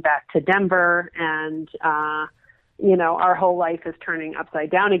moving back to Denver. And, our whole life is turning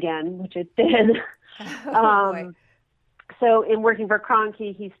upside down again, which it did. So in working for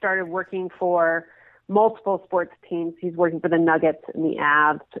Kroenke, he started working for multiple sports teams. He's working for the Nuggets and the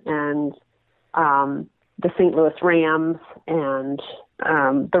Avs and the St. Louis Rams and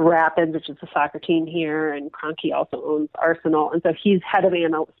the Rapids, which is a soccer team here, and Kroenke also owns Arsenal. And so he's head of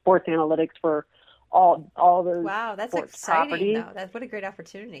sports analytics for all those. Wow, that's exciting, properties. Though. What a great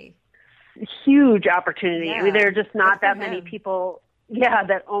opportunity. Huge opportunity. Yeah. I mean, there are just not that many people,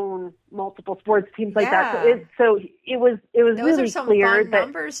 that own multiple sports teams like that. So it was Those really are some clear fun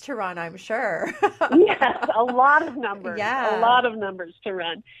numbers to run, I'm sure. Yes, a lot of numbers. Yeah. A lot of numbers to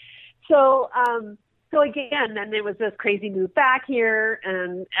run. So again, then there was this crazy move back here,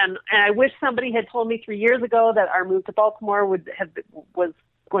 and I wish somebody had told me 3 years ago that our move to Baltimore was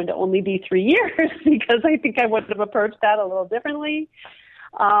going to only be 3 years, because I think I would have approached that a little differently.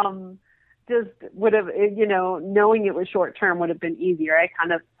 Just would have, knowing it was short term would have been easier. I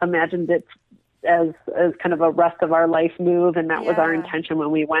kind of imagined it as kind of a rest of our life move, and that was our intention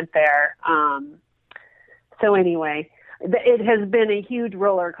when we went there. So anyway, it has been a huge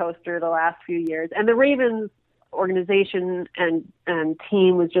roller coaster the last few years, and the Ravens organization and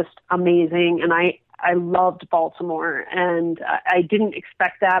team was just amazing. And I loved Baltimore, and I didn't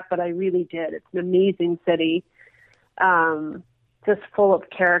expect that, but I really did. It's an amazing city. Just full of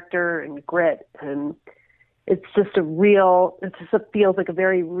character and grit, and it just feels like a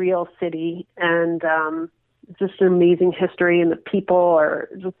very real city, and it's just an amazing history, and the people are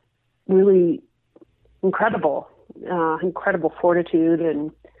just really incredible fortitude, and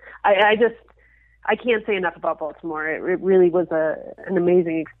I can't say enough about Baltimore. It really was an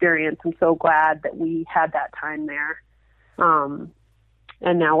amazing experience. I'm so glad that we had that time there, and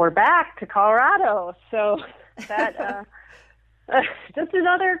now we're back to Colorado, so that just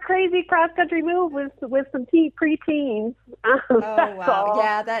another crazy cross-country move with some preteens. Oh, wow.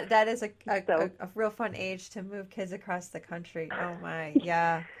 Yeah, that is a real fun age to move kids across the country. Oh, my.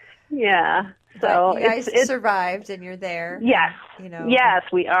 Yeah. Yeah. So you guys survived, and you're there. Yes. And, Yes,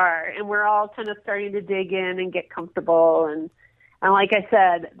 we are. And we're all kind of starting to dig in and get comfortable. And like I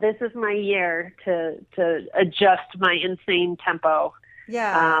said, this is my year to adjust my insane tempo.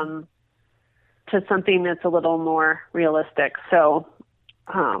 Yeah. To something that's a little more realistic. So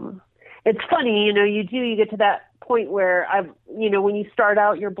it's funny, you get to that point where when you start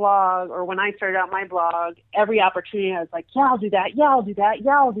out your blog, or when I started out my blog, every opportunity I was like, yeah, I'll do that. Yeah, I'll do that.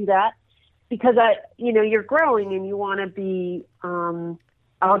 Yeah, I'll do that. Because you're growing, and you want to be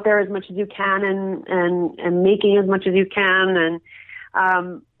out there as much as you can, and making as much as you can.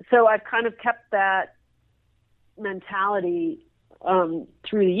 And so I've kind of kept that mentality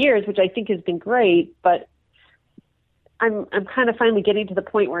through the years, which I think has been great, but I'm kind of finally getting to the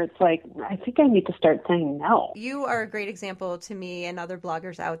point where it's like, I think I need to start saying no. You are a great example to me and other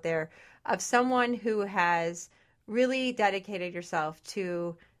bloggers out there of someone who has really dedicated yourself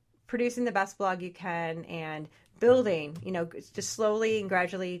to producing the best blog you can and building, just slowly and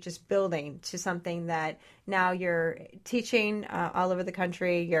gradually just building to something that now you're teaching all over the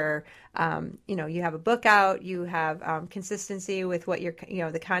country. You're, you have a book out, you have consistency with what you're,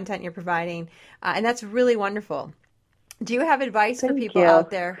 the content you're providing. And that's really wonderful. Do you have advice for people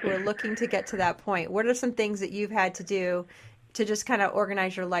out there who are looking to get to that point? What are some things that you've had to do to just kind of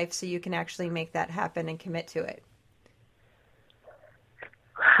organize your life so you can actually make that happen and commit to it?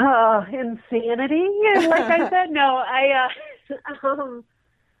 Insanity. Like I said, no,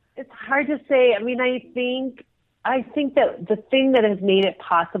 it's hard to say. I mean, I think that the thing that has made it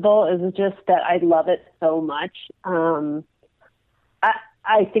possible is just that I love it so much. I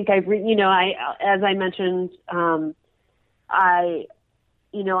think as I mentioned, I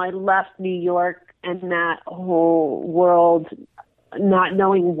left New York and that whole world not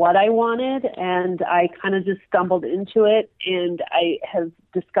knowing what I wanted, and I kind of just stumbled into it, and I have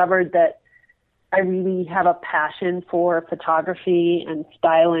discovered that I really have a passion for photography and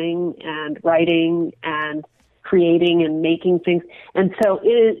styling and writing and creating and making things. And so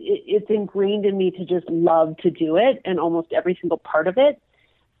it's ingrained in me to just love to do it, and almost every single part of it.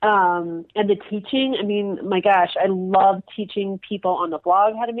 And the teaching, I mean, my gosh, I love teaching people on the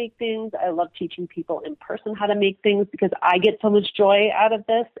blog how to make things. I love teaching people in person how to make things because I get so much joy out of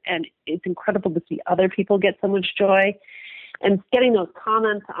this, and it's incredible to see other people get so much joy. And getting those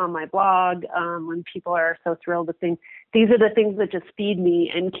comments on my blog when people are so thrilled with things, these are the things that just feed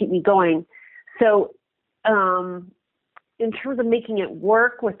me and keep me going. So in terms of making it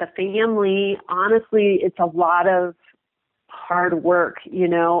work with the family, honestly, it's a lot of hard work.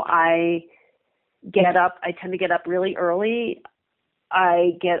 I tend to get up really early.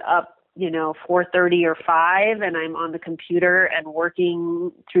 I get up, 4:30 or 5, and I'm on the computer and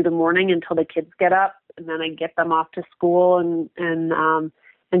working through the morning until the kids get up, and then I get them off to school and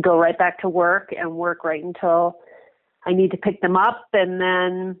go right back to work and work right until I need to pick them up. And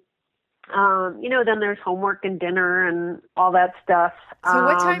then, then there's homework and dinner and all that stuff. So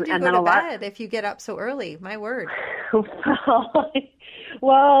what time do you go to bed if you get up so early? My word.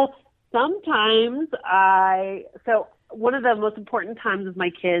 Well, sometimes so one of the most important times of my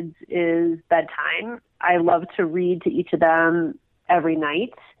kids is bedtime. I love to read to each of them every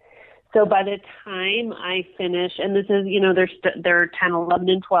night. So by the time I finish, and this is, they're 10, 11,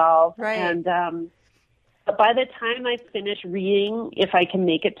 and 12. Right. And but by the time I finish reading, if I can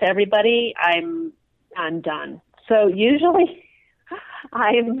make it to everybody, I'm done. So usually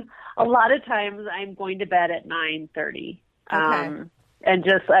a lot of times I'm going to bed at 9:30. Okay. And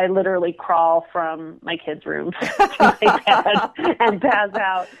I literally crawl from my kids' room to my bed and pass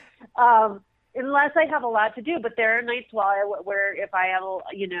out. Unless I have a lot to do, but there are nights where if I have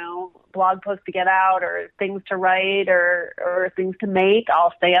blog posts to get out or things to write or things to make,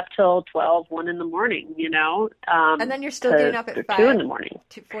 I'll stay up till 12, 1 in the morning, and then you're still getting up at 5, 2 in the morning.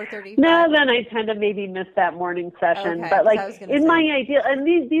 4:30. No, then I tend to maybe miss that morning session. Okay, but my ideal, and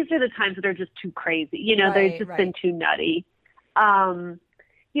these are the times that are just too crazy. They've just been too nutty.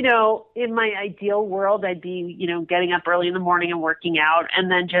 In my ideal world, I'd be, getting up early in the morning and working out, and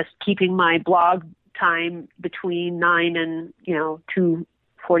then just keeping my blog time between 9 and,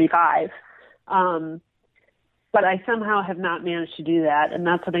 2:45. But I somehow have not managed to do that, and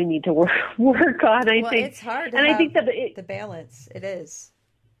that's what I need to work on, I think. It's hard to and have I think that the balance. It is.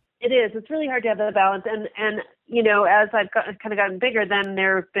 It is. It's really hard to have the balance. And as I've kind of gotten bigger, then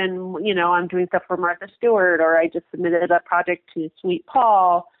there have been, I'm doing stuff for Martha Stewart, or I just submitted a project to Sweet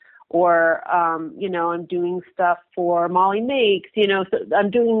Paul, or, I'm doing stuff for Molly Makes, so I'm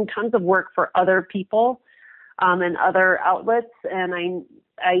doing tons of work for other people and other outlets. And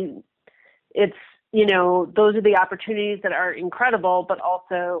it's, those are the opportunities that are incredible, but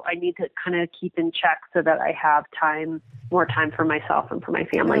also I need to kind of keep in check so that I have more time for myself and for my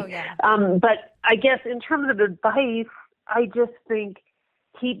family. Oh, yeah. But I guess in terms of advice, I just think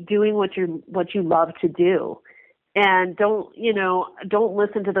keep doing what you love to do, and don't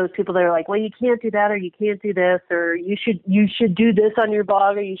listen to those people that are like, well, you can't do that, or you can't do this, or you should do this on your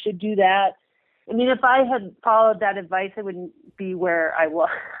blog, or you should do that. I mean, if I had followed that advice, I wouldn't be where I was.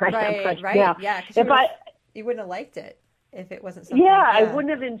 Right. Now. Yeah. You wouldn't have liked it if it wasn't something. Yeah, I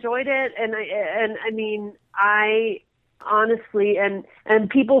wouldn't have enjoyed it. And I mean, I honestly, and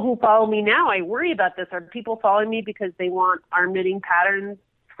people who follow me now, I worry about this. Are people following me because they want arm knitting patterns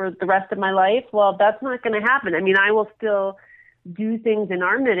for the rest of my life? Well, that's not going to happen. I mean, I will still do things in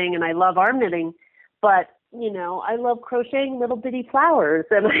arm knitting, and I love arm knitting, but I love crocheting little bitty flowers,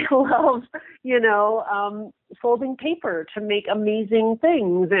 and I love, folding paper to make amazing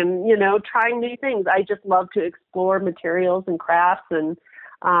things, and, trying new things. I just love to explore materials and crafts, and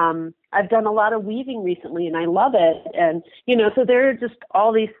I've done a lot of weaving recently and I love it. And, so there are just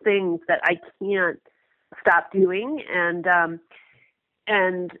all these things that I can't stop doing.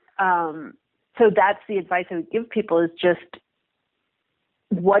 So that's the advice I would give people is just,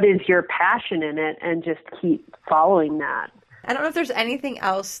 what is your passion in it, and just keep following that. I don't know if there's anything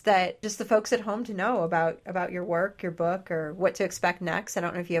else that just the folks at home to know about your work, your book, or what to expect next. I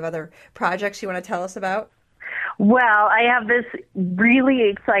don't know if you have other projects you want to tell us about. Well, I have this really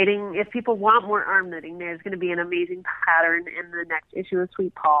exciting, if people want more arm knitting, there's going to be an amazing pattern in the next issue of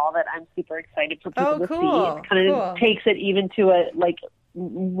Sweet Paul that I'm super excited for people to see. It kind of takes it even to a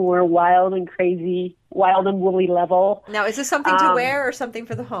more wild and crazy, wild and woolly level. Now, is this something to wear or something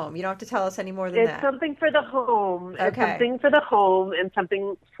for the home? You don't have to tell us any more than that. It's something for the home. Okay. It's something for the home and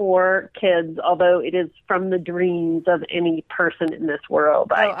something for kids, although it is from the dreams of any person in this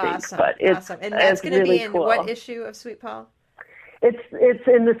world, I think. Awesome. But it's awesome. And that's going to really be in cool. What issue of Sweet Paul? It's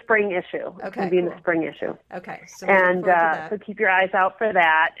in the spring issue. Okay, it's going to be in the spring issue. Okay. So and so keep your eyes out for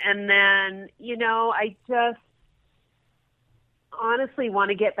that. And then, I just honestly want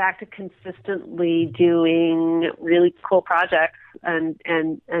to get back to consistently doing really cool projects and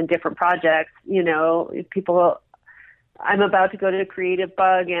different projects. I'm about to go to Creative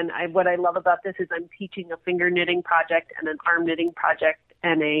Bug, and what I love about this is I'm teaching a finger knitting project and an arm knitting project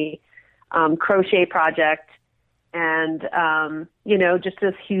and a crochet project, and just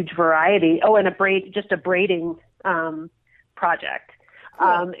this huge variety. Oh, and a braiding project.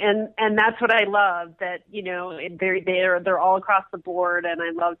 Cool. And that's what I love, that, they're all across the board, and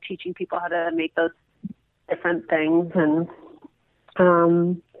I love teaching people how to make those different things. And,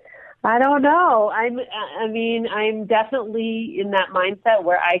 I don't know. I'm definitely in that mindset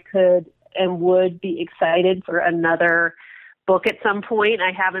where I could and would be excited for another book at some point.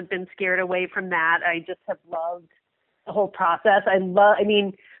 I haven't been scared away from that. I just have loved the whole process.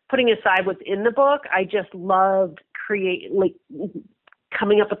 Putting aside what's in the book, I just loved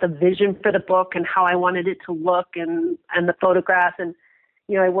coming up with a vision for the book and how I wanted it to look, and the photographs. And,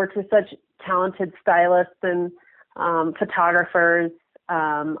 I worked with such talented stylists and photographers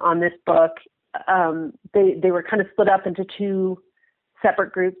on this book. They were kind of split up into two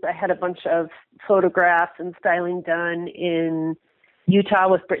separate groups. I had a bunch of photographs and styling done in Utah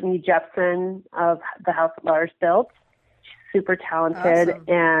with Brittany Jepson of the House that Lars Built. She's super talented. Awesome.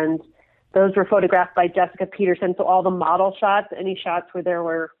 And those were photographed by Jessica Peterson. So all the model shots, any shots where there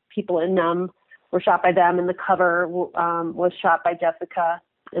were people in them, were shot by them. And the cover was shot by Jessica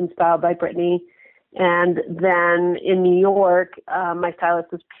and styled by Brittany. And then in New York, my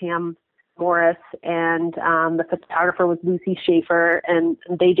stylist was Pam Morris, and the photographer was Lucy Schaefer, and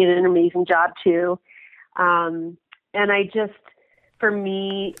they did an amazing job too. And for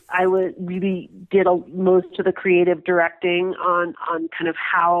me, I really did most of the creative directing on kind of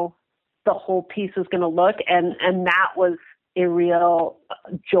how the whole piece was going to look. And that was a real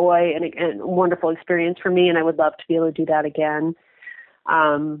joy and a wonderful experience for me. And I would love to be able to do that again.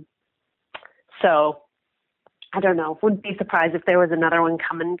 So I don't know. Wouldn't be surprised if there was another one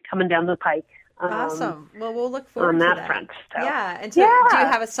coming down the pike. Awesome. Well, we'll look forward on to that front. So. Yeah. And so, do you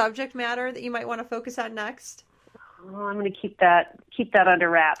have a subject matter that you might want to focus on next? Well, I'm going to keep that under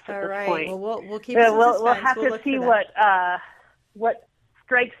wrapes at this point. Well, we'll keep it in suspense. We'll have to see what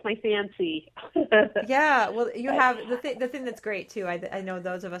strikes my fancy. Yeah, well, you have the thing that's great too. I know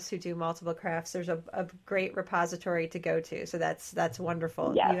those of us who do multiple crafts, there's a great repository to go to, so that's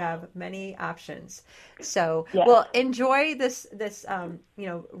wonderful. Yes. You have many options. So, yes. Well, enjoy this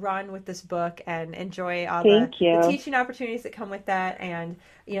run with this book, and enjoy all the teaching opportunities that come with that, and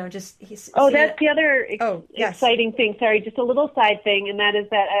that's the other exciting thing. Sorry, just a little side thing, and that is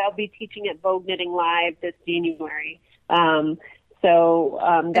that I'll be teaching at Vogue Knitting Live this January. So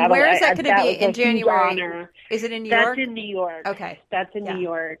and where is that going to be in January? Is it in New York? That's in New York. Okay. That's in New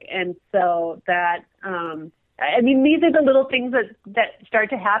York. And so that, these are the little things that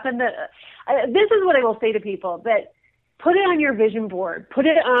start to happen. This is what I will say to people, that put it on your vision board, put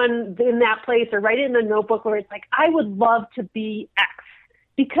it in that place, or write it in a notebook where it's like, I would love to be X.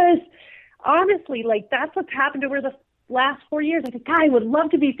 Because honestly, that's what's happened over the last 4 years. I think, I would love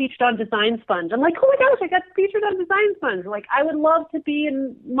to be featured on Design Sponge. I'm like, oh my gosh, I got featured on Design Sponge. I would love to be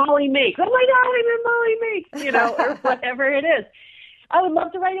in Molly Makes. Oh my God, I'm in Molly Makes, or whatever it is. I would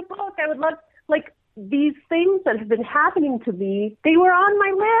love to write a book. I would love, these things that have been happening to me, they were on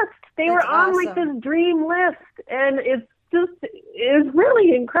my list. They were on this dream list. And it's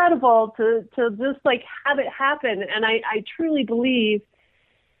really incredible to just have it happen. And I truly believe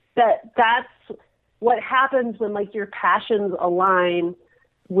that that's what happens when your passions align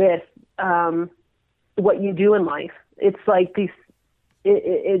with what you do in life. It's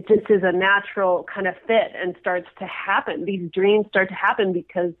it just is a natural kind of fit and starts to happen. These dreams start to happen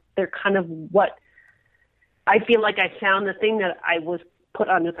because they're kind of what I feel like I found the thing that I was put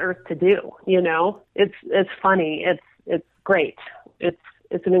on this earth to do. You know, it's funny. It's great.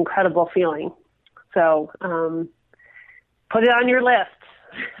 It's an incredible feeling. So put it on your list.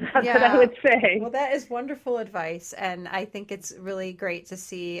 That's what I would say. Well, that is wonderful advice. And I think it's really great to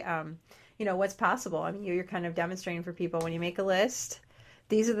see, what's possible. I mean, you're kind of demonstrating for people when you make a list,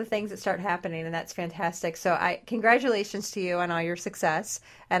 these are the things that start happening. And that's fantastic. So congratulations to you on all your success.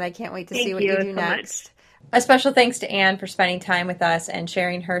 And I can't wait to see what you do next. Much. A special thanks to Anne for spending time with us and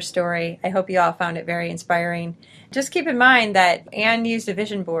sharing her story. I hope you all found it very inspiring. Just keep in mind that Anne used a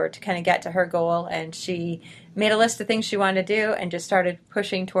vision board to kind of get to her goal, and she made a list of things she wanted to do and just started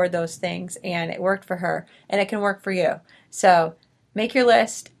pushing toward those things, and it worked for her, and it can work for you. So make your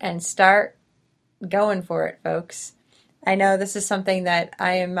list and start going for it, folks. I know this is something that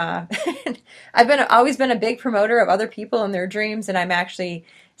I am, I've always been a big promoter of other people and their dreams, and I'm actually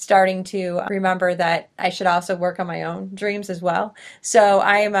starting to remember that I should also work on my own dreams as well. So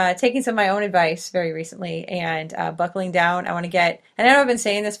I am taking some of my own advice very recently and buckling down. I want to get, and I know I've been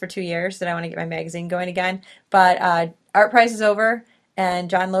saying this for 2 years, that I want to get my magazine going again, but Art Prize is over,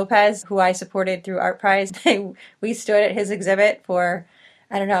 and John Lopez, who I supported through Art Prize, we stood at his exhibit for,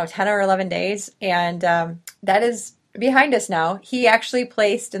 10 or 11 days, and that is behind us now. He actually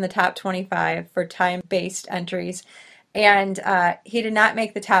placed in the top 25 for time-based entries, and he did not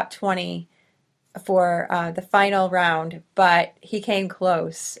make the top 20 for the final round, but he came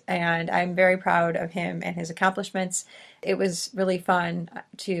close, and I'm very proud of him and his accomplishments. It was really fun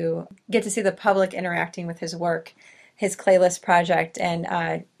to get to see the public interacting with his work, his Claylist project,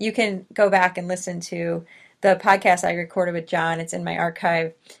 and you can go back and listen to the podcast I recorded with John. It's in my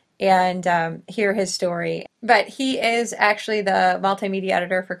archive, and hear his story. But he is actually the multimedia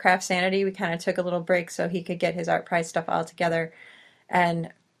editor for CraftSanity. We kind of took a little break so he could get his Art Prize stuff all together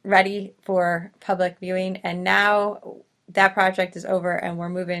and ready for public viewing. And now that project is over, and we're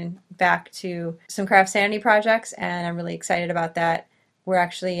moving back to some CraftSanity projects, and I'm really excited about that. We're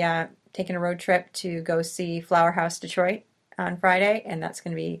actually taking a road trip to go see Flower House Detroit on Friday, and that's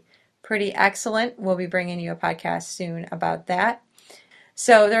going to be pretty excellent. We'll be bringing you a podcast soon about that.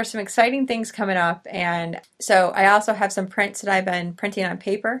 So there's some exciting things coming up, and so I also have some prints that I've been printing on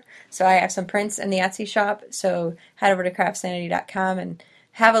paper. So I have some prints in the Etsy shop, so head over to craftsanity.com and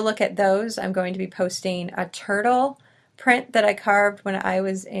have a look at those. I'm going to be posting a turtle print that I carved when I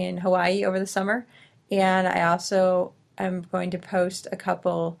was in Hawaii over the summer, and I also am going to post a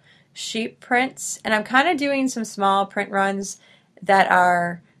couple sheep prints, and I'm kind of doing some small print runs that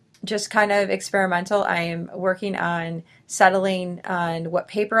are just kind of experimental. I am working on settling on what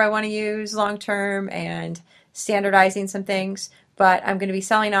paper I want to use long term and standardizing some things, but I'm going to be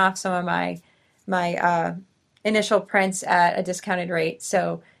selling off some of my initial prints at a discounted rate.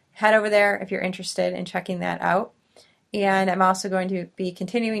 So head over there if you're interested in checking that out. And I'm also going to be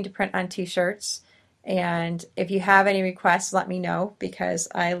continuing to print on t-shirts. And if you have any requests, let me know, because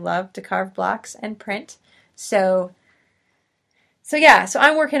I love to carve blocks and print. So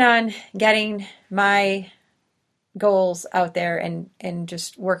I'm working on getting my goals out there and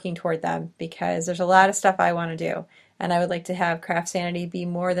just working toward them, because there's a lot of stuff I want to do. And I would like to have CraftSanity be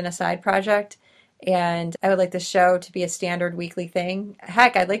more than a side project. And I would like the show to be a standard weekly thing.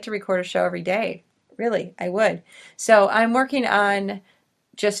 Heck, I'd like to record a show every day. Really, I would. So I'm working on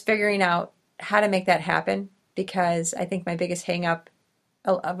just figuring out how to make that happen, because I think my biggest hang up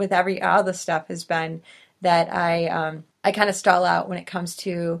with all this stuff has been that I kind of stall out when it comes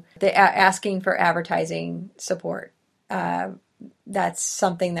to the asking for advertising support. That's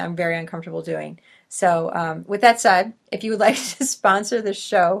something that I'm very uncomfortable doing. So with that said, if you would like to sponsor this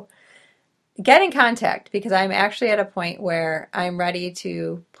show, get in contact, because I'm actually at a point where I'm ready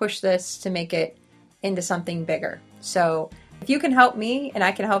to push this to make it into something bigger. So if you can help me and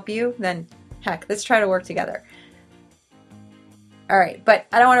I can help you, then heck, let's try to work together. All right, but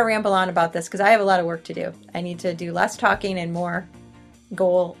I don't want to ramble on about this, because I have a lot of work to do. I need to do less talking and more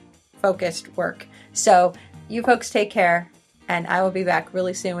goal-focused work. So you folks take care, and I will be back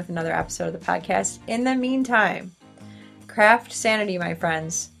really soon with another episode of the podcast. In the meantime, CraftSanity, my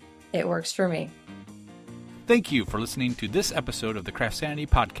friends. It works for me. Thank you for listening to this episode of the CraftSanity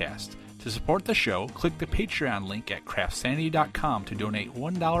podcast. To support the show, click the Patreon link at craftsanity.com to donate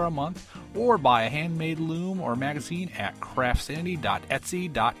 $1 a month, or buy a handmade loom or magazine at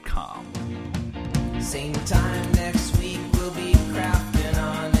craftsanity.etsy.com. Same time next week, we'll be crafting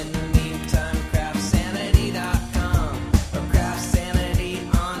on